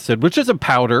citric acid, which is a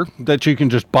powder that you can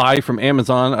just buy from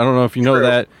Amazon. I don't know if you know True.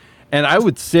 that. And I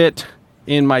would sit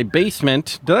in my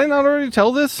basement. Did I not already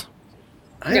tell this?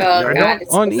 I Oh, have no idea. God,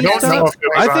 it's On the East best Don't know Top? if it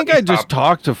was I on think I East just Top.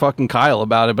 talked to fucking Kyle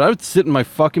about it, but I would sit in my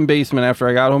fucking basement after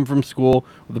I got home from school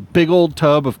with a big old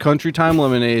tub of Country Time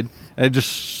lemonade, and I'd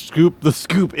just scoop the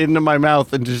scoop into my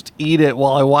mouth and just eat it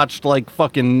while I watched like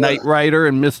fucking Knight Rider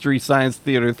and Mystery Science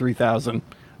Theater 3000.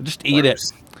 I'd just eat it.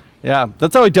 Yeah,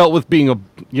 that's how I dealt with being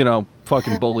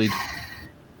fucking bullied.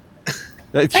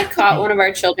 If I caught one of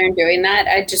our children doing that,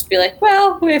 I'd just be like,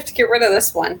 well, we have to get rid of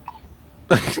this one.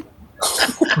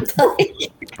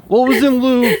 Well, it was in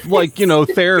lieu of,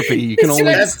 therapy. You can This only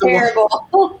one's That's the one.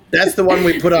 terrible. That's the one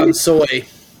we put on soy.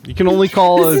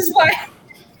 call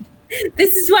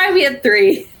This is why we had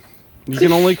 3. you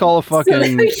can only call a that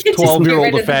fucking we could just 12-year-old get a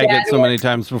rid of the faggot bad so many ones.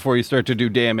 times before you start to do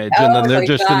damage, and then Oh they're my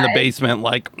just in the God. basement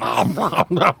like.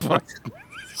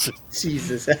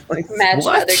 Jesus, Alex. Imagine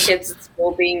What? other kids at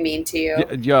school being mean to you.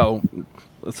 Yo,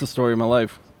 that's the story of my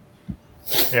life.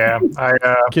 Yeah,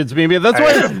 Kids being that's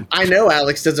why. I know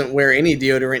Alex doesn't wear any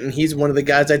deodorant, and he's one of the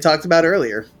guys I talked about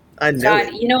earlier. I know God,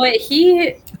 it. you know what?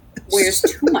 He wears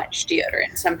too much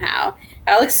deodorant somehow.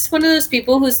 Alex is one of those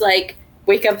people who's like,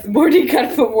 wake up in the morning,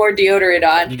 gotta put more deodorant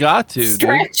on. You got to, dude.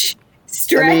 Stretch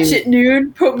stretch at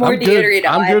noon, put more I'm good- deodorant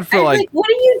on. I'm good for, like, what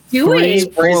are you doing?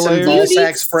 3-4 some layers. ball You need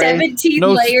sack spray. 17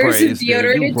 No layers sprays, of dude.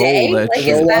 deodorant You a roll day? that Like, shit.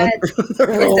 is that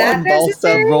roll that on ball stuff.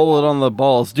 necessary? Roll it on the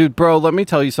balls, dude. Bro, let me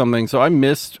tell you something. So I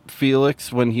missed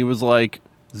Felix when he was like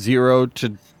 0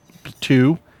 to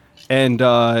 2, and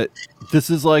this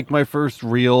is like my first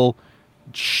real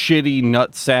shitty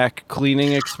nutsack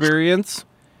cleaning experience.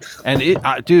 And it,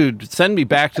 dude, send me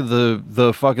back to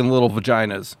the fucking little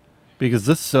vaginas because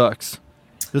this sucks.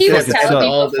 This He was fucking telling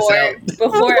all me this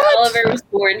before out. Oliver was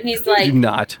born. He's Do like,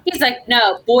 not.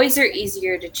 no, boys are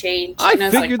easier to change. I And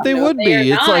was figured like, they no, would they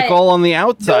be. are It's like not. all on the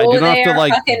outside. No, You don't have they to are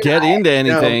like fucking get not. into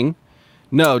anything.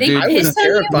 No, They dude. I was pissed on you?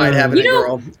 terrified having You a know-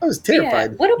 girl. I was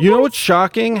terrified. Yeah, what a You know boy- what's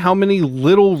shocking? How many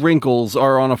little wrinkles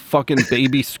are on a fucking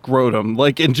baby scrotum?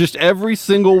 Like, and just every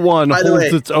single one By the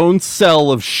holds way- its own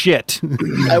cell of shit.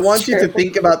 I want you to True.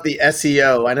 think about the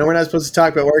SEO. I know we're not supposed to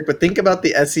talk about work, but think about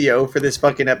the SEO for this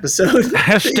fucking episode.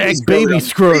 Hashtag baby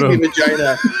scrotum. Baby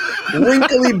vagina.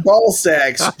 Wrinkly ball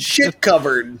sacks. Shit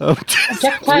covered. Oh,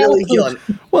 Projectile Really poop. killing.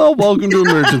 well, welcome to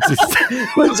emergency.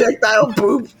 Projectile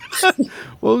poop.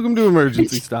 Welcome to emergency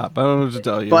stop. I don't know what to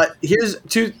tell you. But here's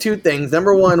two things.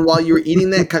 Number one, while you were eating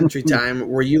that country time,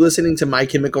 were you listening to My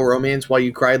Chemical Romance while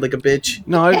you cried like a bitch?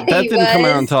 no, that He didn't come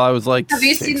out was. until I was like Have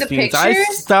you seen the 16. I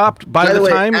pictures? stopped by the way,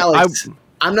 time Alex,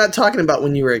 I'm not talking about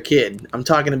when you were a kid. I'm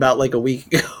talking about like a week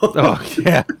ago. Oh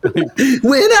yeah,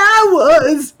 When I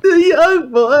was a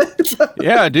young boy.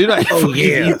 yeah, dude. I fucking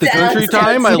yeah. eat the That country sounds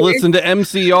time. I weird. listen to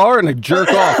MCR and I jerk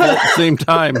off all at the same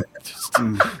time.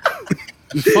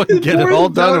 Just fucking get it all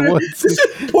done at once.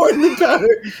 Pour in the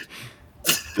powder.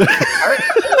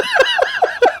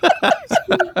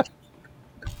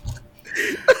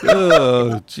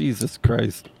 Oh Jesus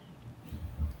Christ!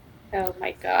 Oh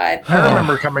my god. I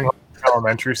remember coming home from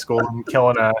elementary school and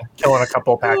killing a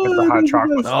couple packets of hot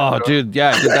chocolate. Oh, dude,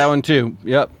 yeah, I did that one too.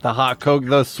 Yep, the hot Coke,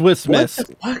 the Swiss Miss.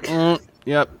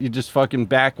 Yep, you just fucking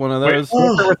back one of those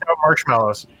With or without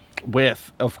marshmallows.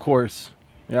 with, of course.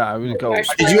 Yeah, I would go.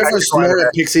 Did you ever snort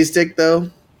a pixie stick though?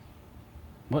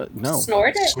 What? No.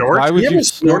 Snort it? Snort? Why would You you ever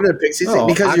snort? snorted a pixie stick? Oh,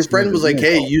 Because your I friend was like,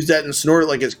 snorted hey, it. use that and snort it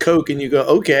like it's Coke. And you go,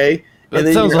 okay. That And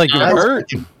then sounds your like it eyes-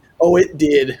 hurt. Oh, it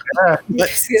did. Yeah. But I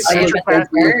I, was Such a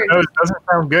fast burn. nose doesn't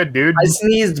sound good, dude. I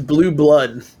sneezed blue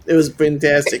blood. It was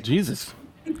fantastic. Jesus.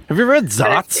 Have you ever had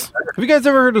Zots? Have you guys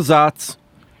ever heard of Zots?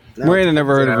 No. Miranda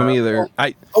never heard of them No. either.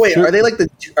 Oh wait, are they like the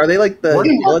What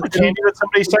is blood the candy that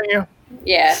somebody sent you?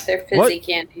 Yeah, they're fizzy What?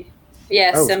 candy.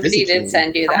 Yeah, Oh, somebody fizzy did candy.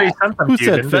 send you Somebody that. sent them Who to you,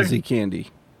 said didn't they? fizzy candy?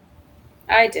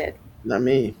 I did. Not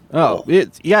me. Oh,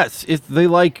 it's yes. It's they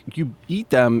like you eat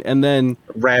them and then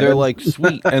Rabbit. they're like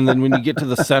sweet, and then when you get to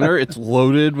the center, it's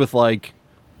loaded with like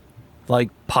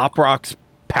Pop Rocks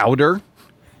powder,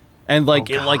 and like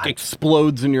it like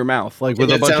explodes in your mouth like with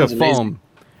Yeah, a that bunch of sounds foam, amazing.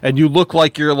 and you look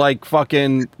like you're like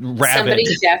fucking rabid.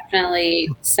 Somebody definitely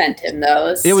sent him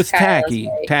those. It was Kyle Tacky.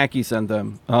 like, Tacky sent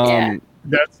them. Yeah.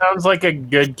 That sounds like a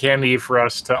good candy for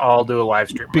us to all do a live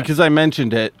stream with. Because I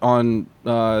mentioned it on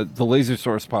the Laser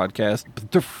Source podcast,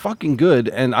 but they're fucking good,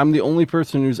 and I'm the only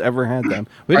person who's ever had them.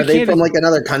 We Are had they candy- from like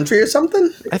another country or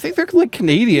something? I think they're like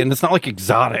Canadian. It's not like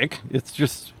exotic. It's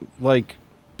just like,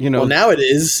 you know, Well, now it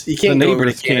is. You can't the go over to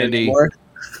neighbor's Canada candy. anymore.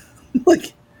 Like,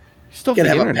 you still you have gotta the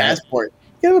have a internet. passport.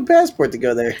 You gotta have a passport to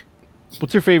go there.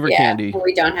 What's your favorite Yeah, candy?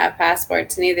 we don't have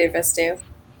passports. Neither of us do.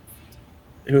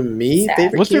 Who, me? Sad.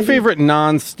 Favorite What's your candy? favorite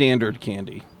non-standard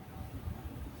candy?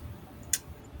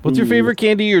 What's your favorite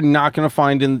candy you're not going to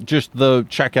find in just the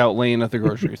checkout lane at the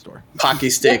grocery store?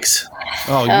 Pocky sticks.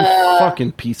 Oh, you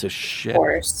fucking piece of Of shit.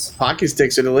 course. Pocky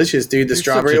sticks are delicious, dude. The You're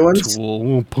strawberry such a ones.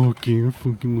 Tool. Oh, Pocky. I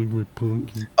fucking like my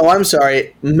Pocky. Oh, I'm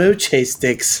sorry. Moche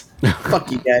sticks.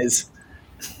 Fuck you guys.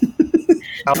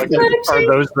 Alex, are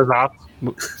those the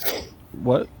Zops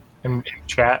What? in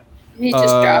chat? He just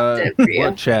dropped it for you.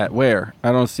 What chat? Where?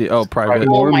 I don't see. Oh, private.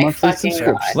 Oh More my monthly fucking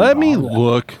subscription. God. Let me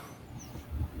look.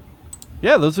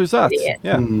 Yeah, those are Zots. Idiot.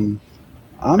 Yeah. I'm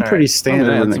Alright. pretty I'm standard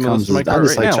gonna when add it some of comes those to to my I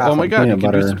just cart like right now. chocolate Oh my God, peanut you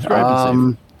can do butter. subscribe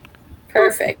and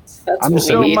Perfect. That's I'm what just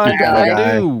we So need am I now. guy.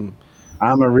 gonna do?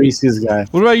 I'm a Reese's guy.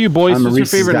 What about you, boys? I'm a What's your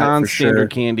Reese's favorite guy for non-standard sure.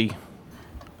 candy?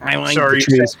 I like So are you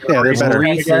Cheers. Yeah, they're better.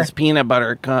 Reese's peanut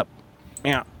butter cup.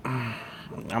 Yeah.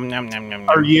 Nom, nom, nom, nom,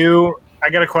 Are nom. you?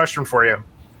 I got a question for you.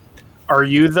 Are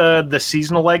you the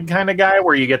seasonal egg kind of guy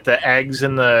where you get the eggs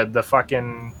and the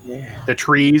fucking Yeah. the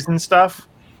trees and stuff?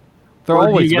 They're or do you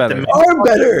always get the better. Are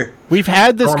better. We've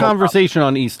had this Normal conversation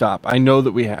on eStop. I know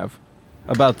that we have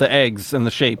about the eggs and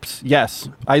the shapes. Yes,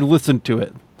 I listened to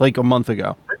it like a month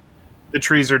ago. The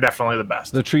trees are definitely the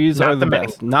best. The trees Not are the the mini.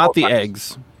 best, not the Oh,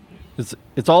 eggs.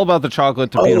 It's all about the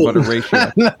chocolate to peanut Oh. butter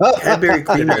ratio. Cadbury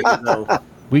cream eggs, though.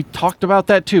 We talked about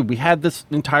that too. We had this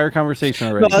entire conversation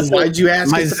already. No, Why'd you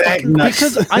ask my us the Zach fucking nuts.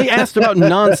 Because I asked about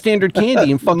non-standard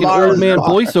candy, and fucking Mars old man bar.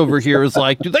 Boyce over here is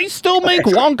like, do they still make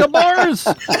Wonka bars?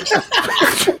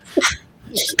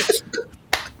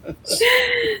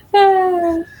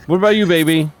 What about you,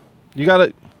 baby? You got a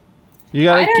I don't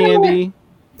know candy?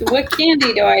 What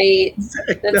candy do I eat?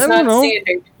 That's I don't not know.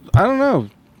 standard. I don't know.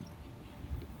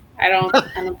 I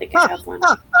don't think I have one.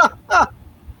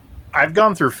 I've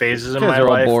gone through phases in You guys my are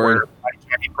all life boring. where my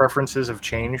candy preferences have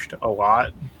changed a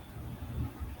lot.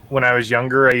 When I was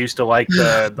younger, I used to like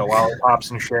the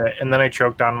lollipops and shit, and then I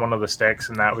choked on one of the sticks,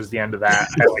 and that was the end of that.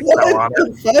 I fell on it.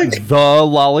 the fuck? The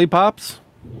lollipops?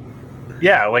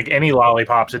 Yeah, like any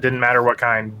lollipops. It didn't matter what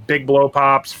kind. Big blow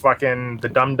pops, fucking the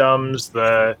dum dums,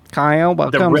 the Kyle,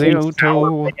 welcome really you sour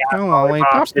to big-ass the lollipop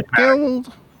lollipops didn't matter.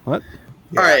 guild. What?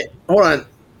 All right, hold on,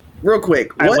 real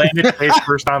quick. I What? landed face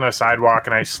first on a sidewalk,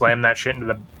 and I slammed that shit into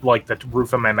the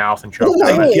roof of my mouth and Oh choked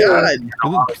my on it.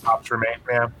 god! Lollipops for me,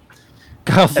 yeah.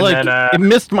 I was And like, then, it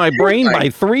missed my brain by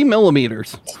 3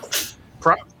 millimeters.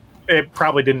 It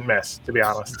probably didn't miss, to be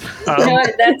honest. You know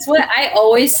what? That's what I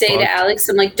always say to Fuck. Alex.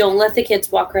 I'm like, don't let the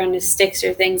kids walk around with sticks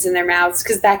or things in their mouths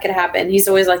because that could happen. He's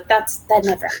always like, that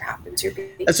never happens. You're being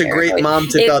That's a paranoid." great mom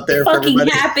tip out there It for fucking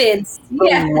everybody. happens. The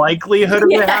Yeah. likelihood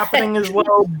of Yeah. it happening is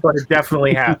low, but it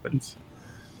definitely happens.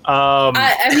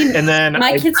 I mean, And then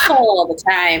my kids fall all the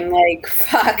time. Like,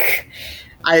 fuck.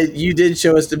 You did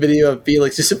show us the video of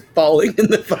Felix just falling in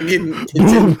the fucking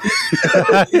kitchen.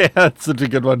 Yeah, that's such a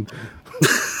good one.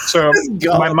 So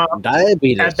God. my mom,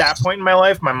 Diabetes. at that point in my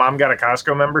life, my mom got a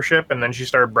Costco membership, and then she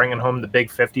started bringing home the big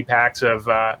 50 packs of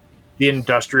the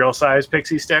industrial size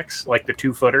pixie sticks, like the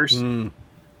 2-footers. Mm.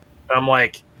 I'm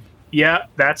like, yeah,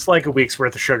 that's like a week's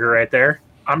worth of sugar right there.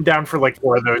 I'm down for like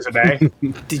 4 of those a day.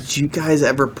 Did you guys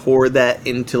ever pour that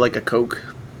into like a Coke?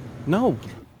 No.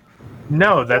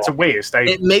 No, that's a waste.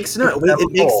 It makes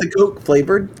the Coke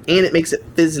flavored, and it makes it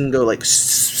fizz and go like.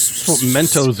 That's what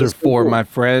Mentos are for, my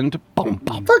friend. Bum,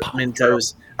 bum, Fuck bum.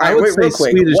 Mentos. I All right, would wait, say real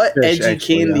quick. Swedish What fish, edgy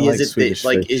actually. candy I is like it Swedish that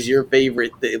like fish. is your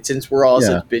favorite? Since we're all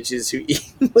such bitches who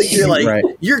eat, like you're like Right.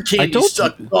 your I candy told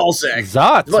sucks you. ball sack.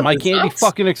 Zots. What, My the candy Zots?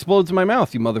 fucking explodes in my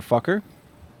mouth, you motherfucker.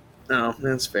 No,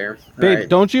 that's fair. Babe, Alright.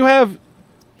 don't you have...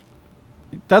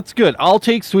 That's good. I'll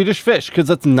take Swedish fish because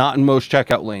that's not in most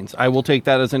checkout lanes. I will take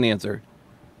that as an answer.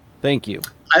 Thank you.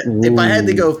 If I had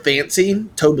to go fancy,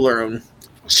 Toblerone.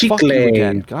 Fuck you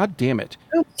again. Chicle. God damn it.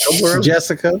 Toblerone.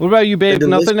 Jessica. What about you, babe?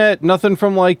 They're Nothing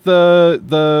from like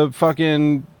the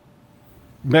fucking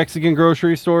Mexican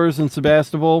grocery stores in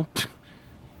Sebastopol?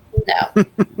 No.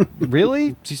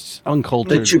 Really? Just The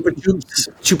uncultured. Chupa Chups.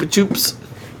 Chupa Chups.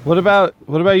 What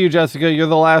about you, Jessica? You're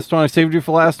the last one. I saved you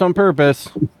for last on purpose.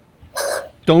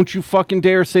 Don't you fucking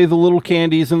dare say the little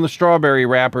candies and the strawberry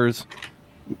wrappers.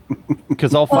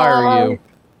 Because I'll fire you.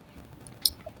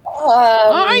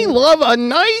 I love a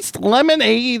nice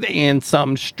lemonade and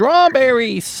some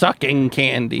strawberry sucking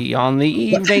candy on the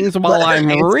evenings while I'm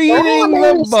reading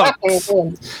the books.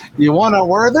 You want a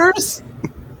Werther's?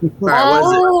 Alright,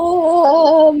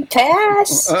 what is it?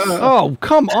 Pass. Oh,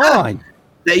 come on.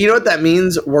 Yeah, you know what that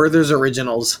means? Werther's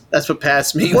Originals. That's what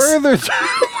pass means. Werther's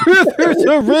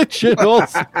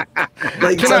Originals.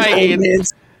 Like Can some I old eat-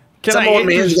 man's- Can some I old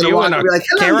man's interest gonna you walk in and a be like,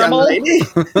 "Hello, young caramel?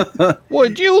 lady."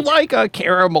 Would you like a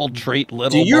caramel treat,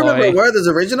 little Do you boy? remember Werther's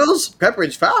Originals?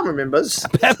 Pepperidge Farm remembers.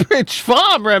 Pepperidge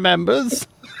Farm remembers.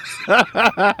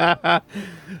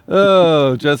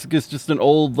 Oh, Jessica's just an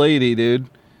old lady, dude.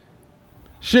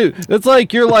 Shoot, it's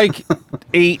like you're like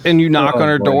 8 and you knock on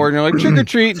her door and you're like, trick or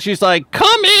treat, and she's like,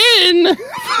 come in.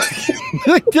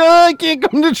 Like, I can't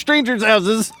come to strangers'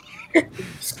 houses.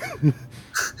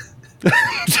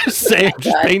 Just saying,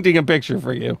 just painting a picture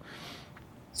for you.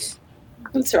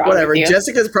 What's wrong Whatever. with you?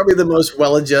 Jessica's probably the most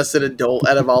well-adjusted adult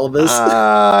out of all of us.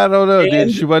 I don't know, dude.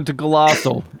 And- She went to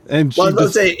Colossal, and she Well, I was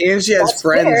about to just- say, and she has That's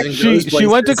friends. fair. And she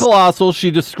went to Colossal.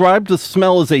 She described the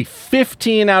smell as a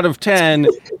 15 out of 10,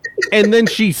 and then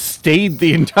she stayed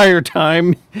the entire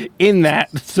time in that.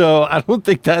 So I don't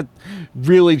think that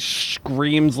really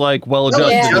screams like well-adjusted.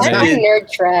 Yeah, to Jessica- I'm me.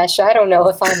 nerd trash. I don't know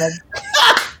if I'm a.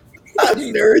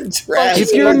 nerd trash.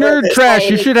 If you're nerd trash,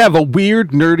 you should have a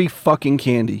weird, nerdy fucking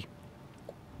candy.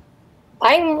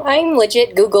 I'm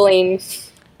legit googling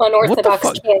unorthodox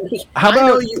fuck? candy. How I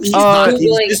know about? you. He's not. He's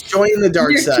Googling just joining the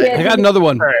dark your side. kid. I got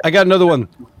another one.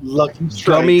 Lucky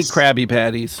Gummy Strikes. Krabby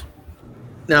Patties.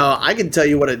 Now, I can tell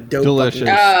you what a dope. Delicious.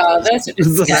 Oh, those are When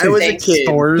I was a disgusting. kid,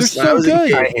 Stores. They're when I so was a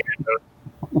good. I kid, hate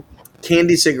it.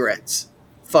 candy cigarettes.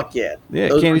 Fuck yeah. Yeah,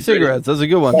 Those candy were good. cigarettes. That's a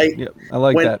good one. Like, Yeah, I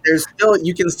like when that. there's still,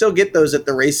 you can still get those at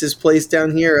the racist place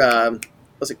down here.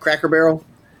 Was it Cracker Barrel?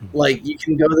 Like you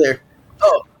can go there.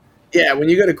 Oh, yeah. When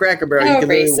you go to Cracker Barrel, you Oh, can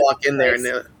literally racist, walk in there and.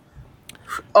 racist.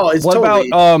 It's What totally.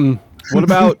 what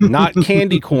about not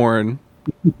candy corn,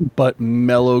 but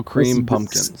mellow cream This is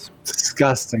pumpkins?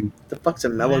 Disgusting. the fuck's a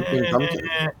mellow cream pumpkin?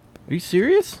 Are you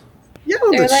serious? Yeah, I know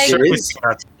what They're that like- shit Certainly is.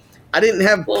 peanuts. I didn't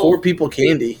have Well- poor people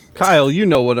candy. Kyle, you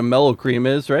know what a mellow cream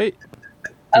is, right?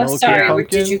 Oh, Mellow sorry. cream Did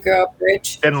pumpkin? you grow up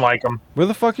rich? Didn't like them. Where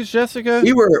the fuck is Jessica?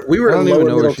 We were I don't even lower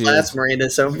know where middle she class, is. Miranda.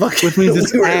 So fucking, Which means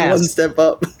it's we were ass. one step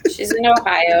up. She's in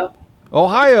Ohio.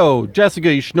 Ohio,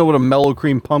 Jessica, you should know what a mellow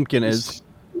cream pumpkin is.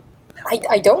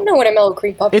 I don't know what a mellow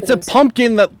cream pumpkin It's a is.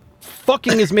 pumpkin that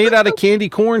fucking is made out of candy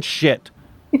corn shit.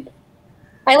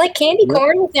 I like candy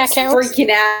corn, if that He's counts. freaking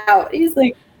out. He's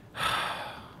like,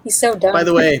 He's so dumb. By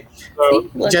the way,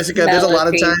 let's Jessica, there's a lot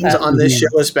of mellow cream times on this show,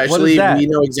 especially, that? we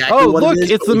know exactly Oh, what look, it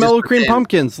is. it's but the we just mellow cream pretend.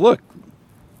 pumpkins. Look.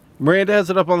 Miranda has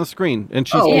it up on the screen, and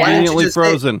she's Oh, why didn't you conveniently just say-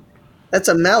 frozen. That's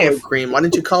a mallow If- cream. Why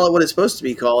didn't you call it what it's supposed to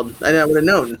be called? I would have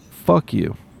known. Fuck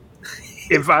you.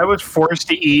 If I was forced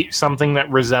to eat something that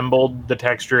resembled the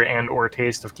texture and or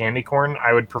taste of candy corn,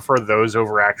 I would prefer those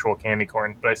over actual candy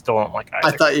corn, but I still don't like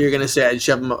either. I thought you were gonna say I'd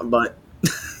shove them up my butt.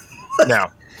 No.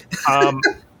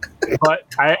 But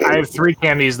I have three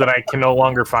candies that I can no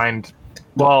longer find.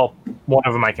 Well, one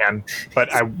of them I can,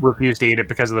 but I refuse to eat it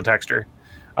because of the texture.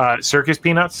 Circus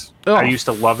peanuts. Oh, I used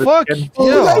to love it. fuck as a kid.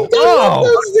 yeah. Oh,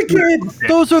 Those the kid.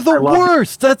 those are the I love it.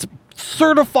 worst. That's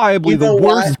certifiably You know the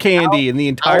worst what? candy in the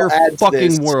entire I'll add to fucking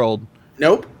this. world.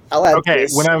 Nope. I'll add Okay,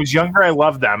 this. when I was younger, I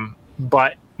loved them,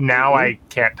 but now I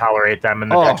can't tolerate them,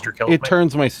 and the Oh, texture kills it me.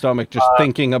 turns my stomach just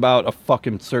thinking about a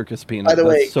fucking circus peanut. By the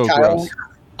way, That's so Kyle, gross.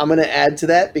 I'm gonna add to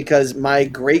that because my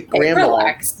great Hey, grandma.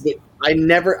 relax. I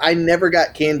never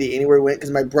got candy anywhere we went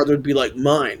because my brother would be like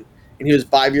mine, and he was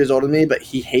 5 years older than me, but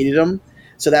he hated them.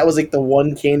 So that was like the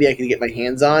one candy I could get my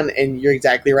hands on. And you're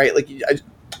exactly right. Like I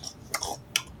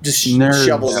just Nerds.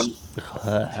 shoveling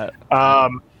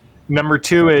them. Number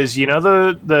two is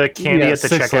the candy Yeah, at the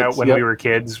checkout Sixlets, when yep. we were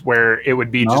kids, where it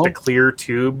would be just No. a clear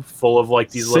tube full of like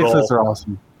these Sixlets little. are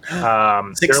awesome. They're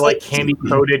like Sixlets? candy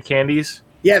coated candies.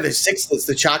 Yeah, there's sixlets.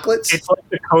 The chocolates. It's like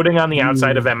the coating on the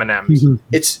outside of M&Ms.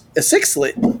 It's a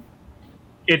sixlet.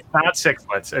 It's not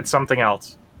Sixlets. It's something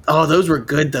else. Oh, those were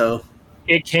good though.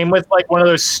 It came with like one of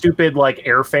those stupid like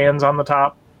air fans on the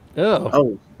top.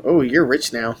 Oh. Oh, you're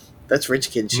rich now. That's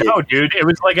rich kid shit. No, dude, it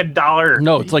was like $1.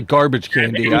 No, it's like garbage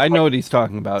candy. I know what he's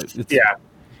talking about. It's, Yeah.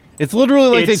 It's literally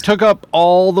like It's- they took up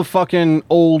all the fucking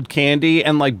old candy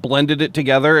and like blended it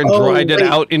together and Oh, dried it wait.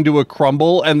 out into a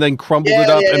crumble and then crumbled Yeah, it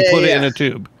up yeah, and yeah, put it yeah. in a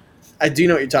tube. I do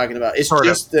know what you're talking about. It's Sort of.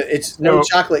 just it's no No.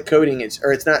 chocolate coating. It's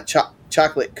not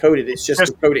chocolate coated. It's just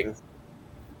the coating.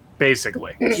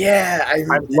 Basically. Yeah, I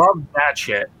love that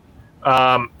shit.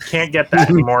 Can't get that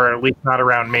anymore, at least not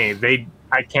around me.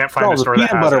 I can't find Oh, a the store that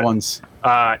peanut has butter it. ones.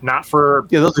 Not for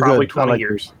Yeah, those are probably good. I 20 like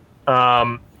years.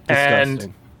 Disgusting.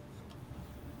 And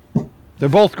They're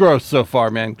both gross so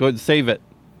far, man. Go ahead and save it.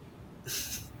 Yeah,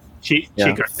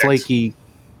 Chico sticks. flaky.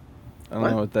 I don't What?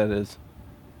 know what that is.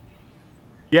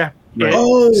 Yeah. Right.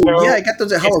 Oh, So, yeah, I got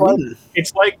those at it's like- Halloween.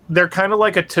 It's like they're kind of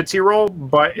like a Tootsie Roll,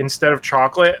 but instead of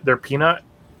chocolate, they're peanut,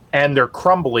 and they're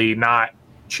crumbly, not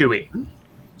chewy.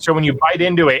 So when you bite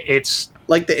into it, it's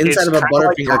Like the inside it's of a kinda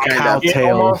like Butterfinger, kind cow of. it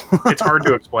tail. almost- It's hard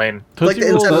to explain. Like Tootsie the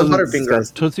inside Rolls, of a Rolls-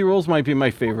 Butterfinger. Tootsie Rolls might be my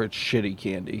favorite shitty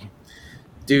candy.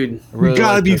 Dude, I really you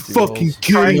gotta like be Tootsie fucking Rolls.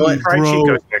 Try, kidding me, try bro.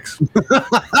 Chico Sticks.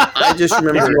 I just If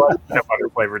remember. you like peanut butter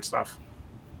flavored stuff.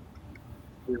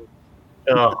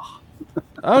 Ugh.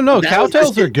 Oh no, That was cowtails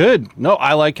just- are good. No,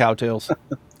 I like cowtails.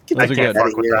 Get I Those are can't good.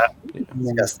 fuck with that.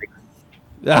 Disgusting.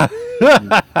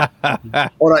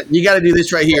 Cow- Hold on, you got to do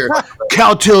this right here.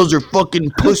 Cowtails are fucking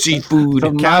pussy food.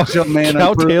 The Macho Man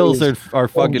cowtails approves. are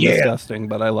fucking yeah. disgusting,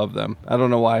 but I love them. I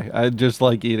don't know why. I just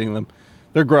like eating them.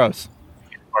 They're gross.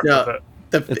 Fuck No. with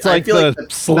it. It's I like feel the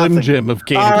like Slim nothing. Jim of All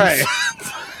candies.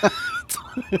 right.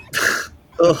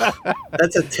 ugh,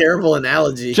 that's a terrible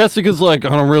analogy. Jessica's like, I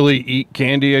don't really eat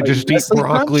candy. I just eat Nestle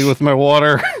broccoli Crunch? with my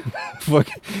water. Fuck.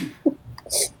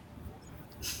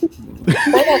 What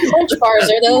about Crunch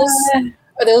bars?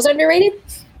 Are those underrated?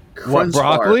 What, Crunch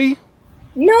bar. broccoli?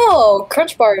 No,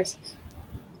 Crunch bars.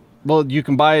 Well, you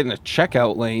can buy it in a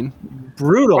checkout lane.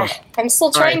 Brutal. I'm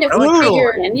still trying to Brutal.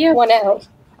 figure Can you? one out.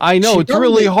 I know, She it's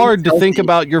really probably hard eats to think healthy.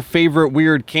 about your favorite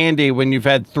weird candy when you've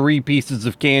had 3 pieces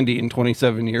of candy in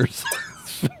 27 years.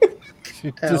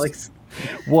 Just- Alex,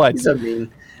 what? he's so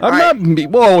mean. I'm All not.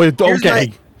 Whoa, it's Here's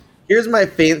okay. Here's my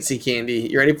fancy candy.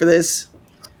 You ready for this?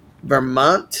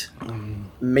 Vermont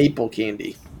maple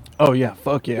candy. Oh, yeah,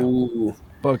 fuck yeah. Ooh,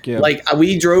 Fuck yeah. Like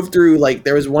we drove through. Like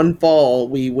there was one fall,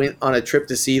 we went on a trip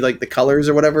to see like the colors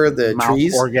or whatever, the Mouth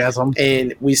trees, orgasm.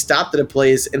 and we stopped at a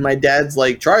place. And my dad's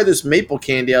like, "Try this maple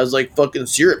candy." I was like, "Fucking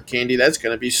syrup candy. That's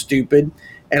gonna be stupid."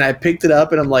 And I picked it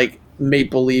up, and I'm like,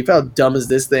 "Maple leaf. How dumb is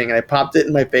this thing?" And I popped it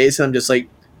in my face, and I'm just like,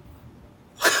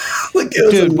 like it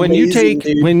was dude,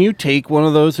 amazing, when you take one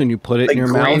of those and you put it like in your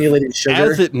mouth, granulated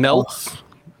sugar. as it melts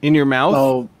in your mouth,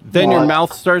 Oh, then your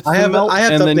mouth starts to melt, I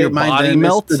have and to then your update mine body then. It's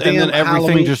melts, the and then damn everything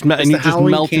Halloween- just it's and the you just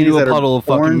Halloween melt candies into a that are puddle of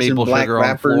fucking orange and maple black sugar on the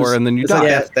wrappers. floor, and then you It's like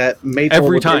die. that maple Every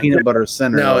with the time. peanut butter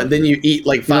center. No, and then you eat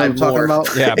like You know what five I'm talking more.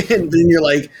 about? Yeah. And then you're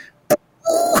like,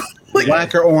 like,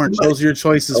 Black or orange. Those are your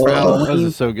choices for Oh, Halloween. Those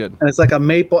are so good. And it's like a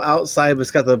maple outside, but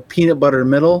it's got the peanut butter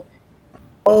middle.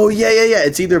 oh yeah.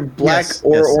 It's either black Yes,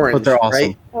 or yes, orange, but they're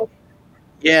awesome. right?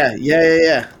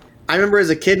 Yeah. I remember as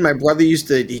a kid, my brother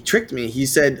he tricked me. He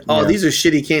said, "Oh, Yeah. these are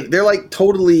shitty candy. They're like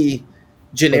totally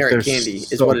generic But they're candy, is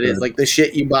so what it is. good. Like the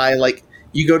shit you buy, like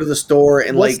you go to the store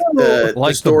and What's like the- the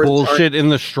Like the stores aren't- bullshit in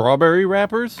the strawberry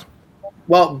wrappers.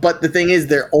 Well, but the thing is,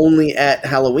 they're only at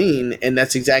Halloween, and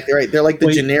that's exactly right. They're like the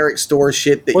Wait, generic store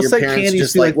shit that what's your that parents candy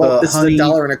just feel like, like well, the this honey- is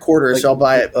 $1.25, so I'll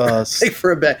buy it like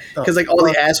for a bet. Because like all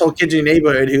the asshole kids in your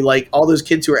neighborhood who like all those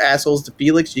kids who are assholes to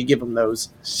Felix, you give them those.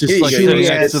 It's Here just you Like go. sitting chewy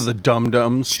next ass, to the dum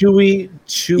dums. chewy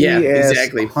Yeah, ass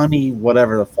exactly. honey,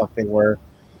 whatever the fuck they were.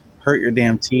 Hurt your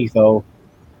damn teeth, though.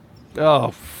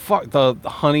 Oh fuck the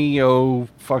honey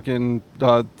fucking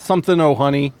something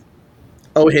honey.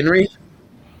 Oh, Henry.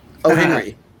 Oh,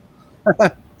 Henry.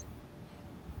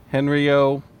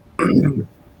 Henry-O. Did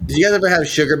you guys ever have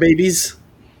sugar babies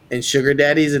and sugar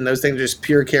daddies, and those things are just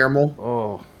pure caramel?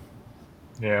 Oh,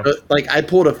 Yeah. But, like I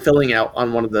pulled a filling out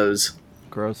on one of those.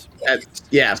 gross.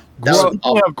 Yeah, that Gro- was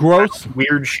awful. Gross.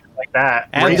 Weird shit like that.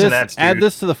 Add Raisinets, this, add dude.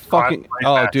 this to the fucking. Right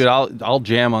Oh, fast. dude, I'll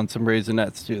jam on some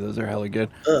raisinets too. Those are hella good.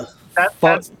 Ugh.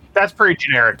 That's pretty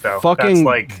generic though. Fucking That's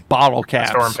like bottle storm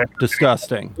caps. picker.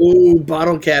 Disgusting. Ooh,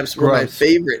 bottle caps were my Gross.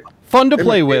 favorite. Fun to They're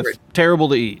play my with. favorite. Terrible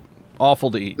to eat.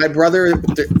 Awful to eat. My brother,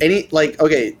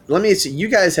 okay, let me see. You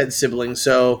guys had siblings,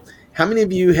 so how many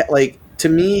of you like? To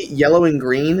me, yellow and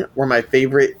green were my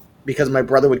favorite because my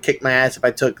brother would kick my ass if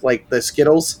I took like the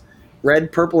Skittles.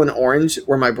 Red, purple, and orange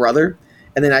were my brother,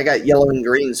 and then I got yellow and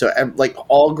green. So like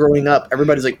all growing up,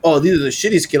 everybody's like, "Oh, these are the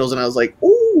shitty Skittles," and I was like,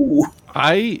 "Ooh."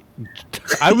 I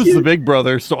was the big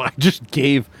brother, so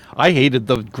I hated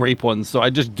the grape ones, so I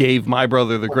just gave my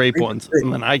brother the grape ones,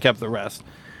 and then I kept the rest.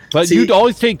 But See-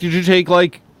 did you take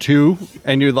like two,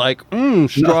 and you're like,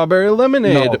 strawberry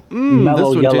lemonade, this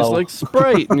Mellow one tastes yellow. like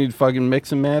Sprite, and you'd fucking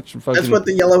mix and match and fucking. That's what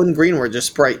the yellow and green were, just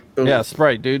Sprite. Boom. yeah,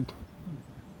 Sprite, dude.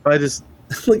 I just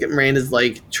Look at Miranda's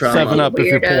like trauma. 7-Up if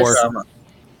you're Weirdos. poor. Trauma.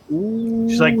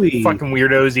 She's like Ooh-wee. fucking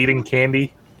weirdos eating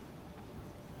candy.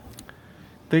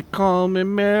 They call me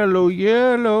Mellow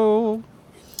Yellow.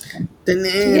 Do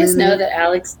you guys know that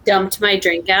Alex dumped my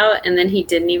drink out and then he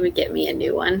didn't even get me a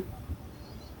new one?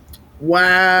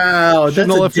 Wow, Shouldn't have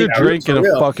that's a left your dick drink for in a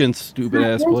real. fucking stupid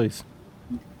ass place.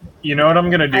 You know what I'm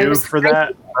gonna I do was for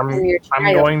that? in your I'm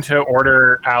child. going to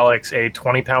order Alex a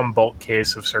 20-pound bulk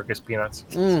case of circus peanuts.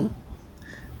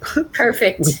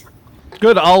 Perfect.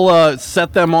 Good. I'll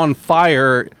set them on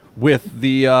fire with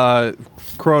the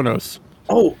Kronos.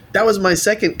 Oh, that was my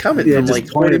second comment yeah, from just like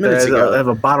 20 point minutes at that. I ago. have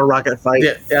a bottle rocket fight.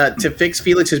 Yeah, to fix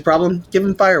Felix's problem, give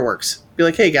him fireworks. Be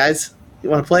like, hey guys, you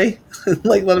want to play?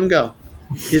 Like, let him go.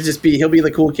 He'll be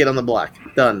the cool kid on the block.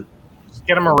 Done. Just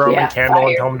get him a Roman Yeah, candle and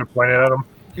fire. tell him to point it at him.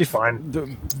 He's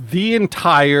fine. The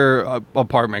entire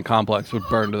apartment complex would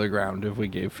burn to the ground if we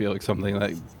gave Felix something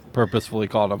that purposefully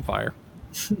caught on fire.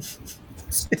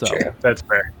 So, True. That's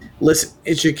fair. Listen,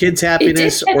 it's your kid's It did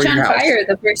happiness or catch your on house. fire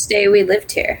the first day we lived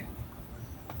here.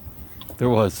 there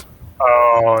was.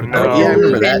 Oh no. yeah, I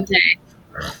remember that.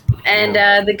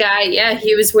 And the guy,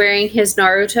 he was wearing his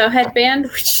Naruto headband,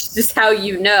 which is how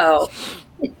you know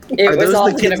it Are was those all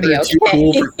the going kids to that be are too okay.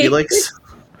 cool for Felix?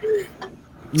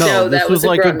 No, No, this that was was a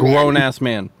like a grown man. grown ass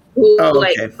man. Who Oh,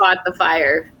 like okay. fought the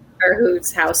fire or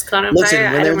whose house caught on Listen,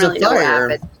 fire? when I don't there's a really know what fire,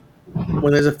 happened.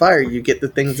 When there's a fire, you get the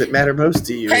things that matter most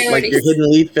to you, like your Priorities. hidden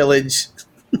leaf village.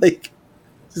 Like,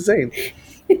 it's the same.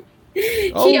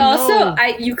 Oh, He also,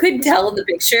 no. you couldn't tell in the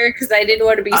picture because I didn't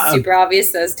want to be super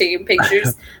obvious that I was taking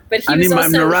pictures. But I he was need my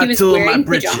also he was Naruto in my wearing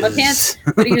pajama britches. pants,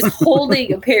 but he was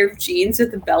holding a pair of jeans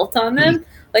with a belt on them.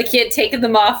 Like he had taken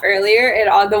them off earlier, and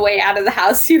on the way out of the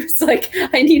house, he was like,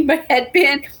 "I need my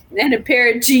headband and a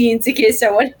pair of jeans in case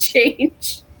I want to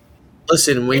change."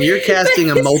 Listen, when you're casting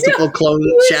a But multiple clone,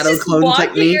 He was shadow just clone walking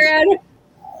technique, around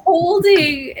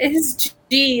holding his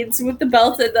jeans with the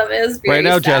belt in them. It was very Right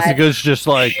now, sad. Jessica's just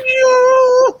like,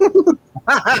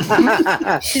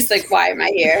 She's like, why am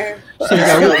I here?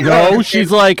 No,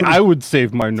 she's like, I would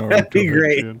save my Naruto. That'd be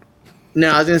great. man.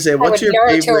 No, I was gonna say, I what's would your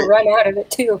Naruto favorite? run out of it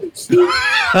too.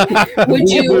 Would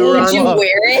you Run.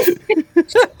 wear it?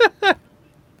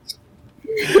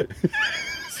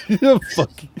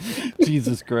 Fucking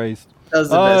Jesus Christ. That was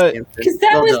the best answer. Because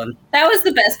that Well was done. that was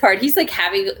the best part. He's like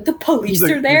having the police He's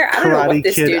like are there. I don't know Karate what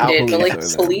this Kid dude did, but like police are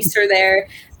the there. police are there,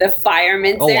 the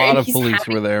firemen's A there, lot and of he's police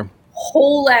having were there.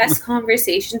 whole ass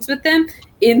conversations with them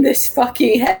in this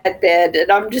fucking headband, and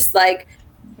I'm just like,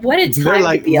 what a They're time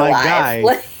like, to be my alive. guy.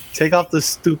 Like, Take off the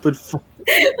stupid.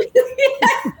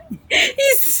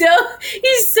 he's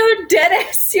so dead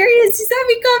ass serious. He's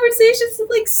having conversations with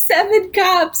like 7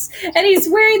 cops, and he's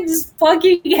wearing this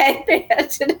fucking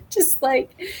headband, and I'm just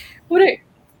like, what a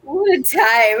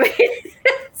time.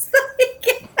 It's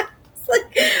like,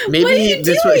 what are Maybe you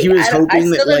this what he doing? was I hoping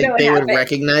still that don't know like what they would happened.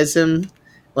 recognize him.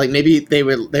 Like maybe they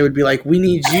would be like, "We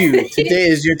need you. Today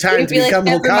is your time They'd to be like, become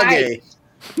 "Never Hokage."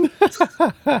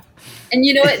 And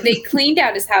you know what? They cleaned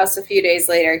out his house a few days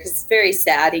later because it's very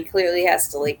sad. He clearly has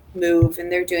to like move,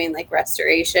 and they're doing like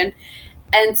restoration.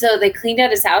 And so they cleaned out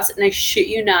his house, and I shit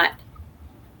you not,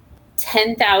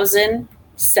 10,000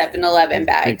 7-Eleven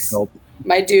bags.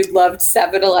 My dude loved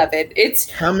 7-Eleven. It's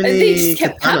How and many? they just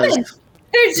kept coming. katanas?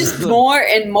 There's just more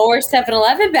and more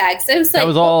 7-Eleven bags. It was like, That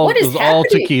was all. what It is was all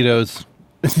happening? taquitos.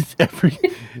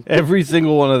 every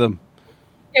single one of them.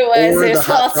 It was. Or It the was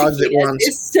hot all dogs that were on. taquitos.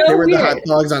 It's so They were weird. the hot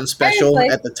dogs on special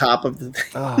like- at the top of the thing.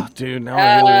 Oh, dude, now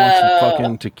I really want some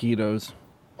fucking taquitos.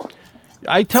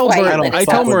 I tell That's why Mir- you I like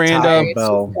tell fuck with Miranda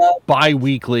Taco Bell.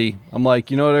 bi-weekly. I'm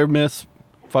like, you know what I miss?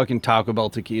 Fucking Taco Bell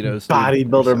taquitos. dude.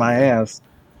 Bodybuilder my ass.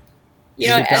 You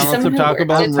know, Sit as down on some someone who Taco works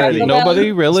Bell. at I'm ready. Taco Bell,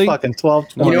 Nobody really. It's fucking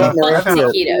 12. No, You know what no. Fuck Miranda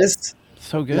taquitos. is?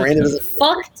 So good. Miranda doesn't.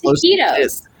 fuck Close to taquitos.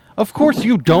 this. Of course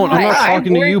you don't. I'm not Why?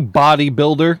 talking to you,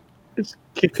 bodybuilder. Just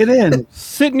kick it in.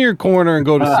 Sit in your corner and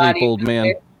go to sleep, Body old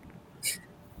man.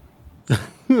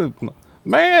 builder.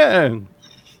 Man,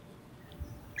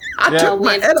 I Yeah. took We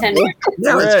my have 10 edible. minutes.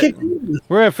 Now We're it's at- kicking in.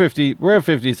 we're at 50. We're at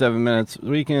 57 minutes.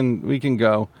 We can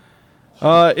go.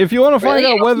 If you want to find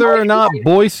Really? out whether or not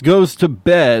Boyce goes to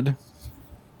bed,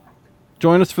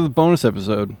 join us for the bonus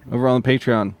episode over on the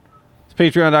Patreon. It's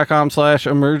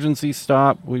patreon.com/emergency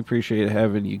stop. We appreciate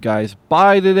having you guys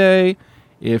by today.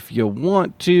 If you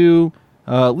want to,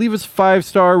 leave us a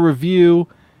 5-star review.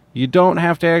 You don't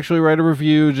have to actually write a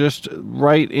review. Just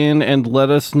write in and let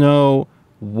us know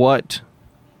what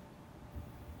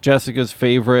Jessica's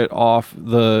favorite off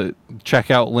the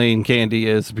checkout lane candy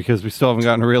is, because we still haven't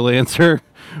gotten a real answer.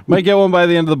 Might get one by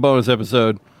the end of the bonus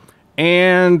episode.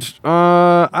 And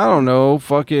I don't know,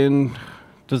 fucking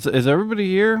is everybody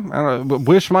here? I don't know.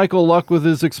 Wish Michael luck with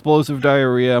his explosive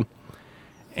diarrhea.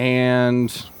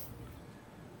 And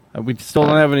we still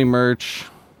don't have any merch.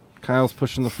 Kyle's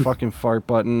pushing the fucking fart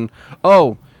button.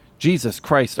 Oh, Jesus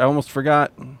Christ, I almost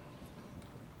forgot.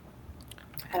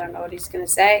 I don't know what he's gonna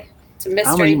say. It's a I'm gonna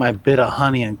mystery. eat my bit of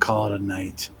honey and call it a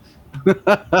night.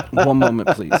 One moment,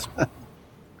 please.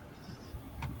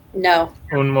 No,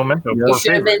 Un momento. Yeah. por you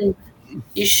should have favor. been.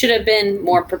 You should have been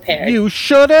more prepared. You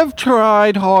should have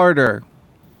tried harder.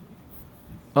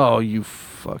 Oh, you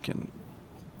fucking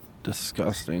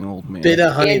disgusting old man. Bit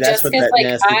of honey. and That's what Jessica's that like,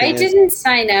 nasty I thing is. didn't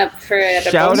sign up for it.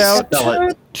 Shout out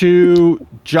to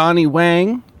Johnny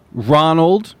Wang,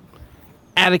 Ronald,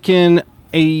 Attican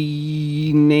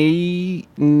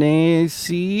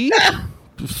Anasi.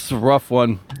 It's a rough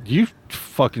one. You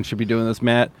fucking should be doing this,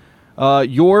 Matt.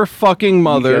 Your fucking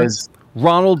mother, You guys-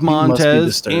 Ronald must be Montez,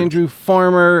 disturbed. Andrew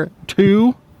Farmer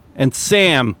 2, and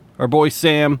Sam, our boy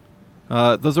Sam.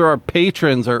 Those are our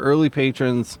patrons, our early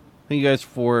patrons. Thank you guys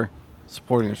for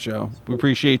supporting the show. We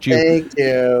appreciate you. Thank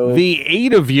you. The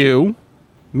 8 of you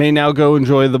may now go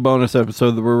enjoy the bonus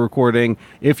episode that we're recording.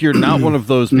 If you're not one of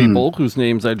those people whose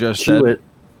names I just Chew said, it.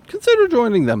 consider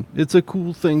joining them. It's a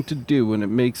cool thing to do, and it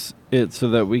makes it so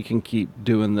that we can keep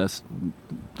doing this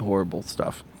horrible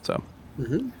stuff. So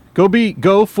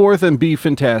go forth and be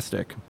fantastic.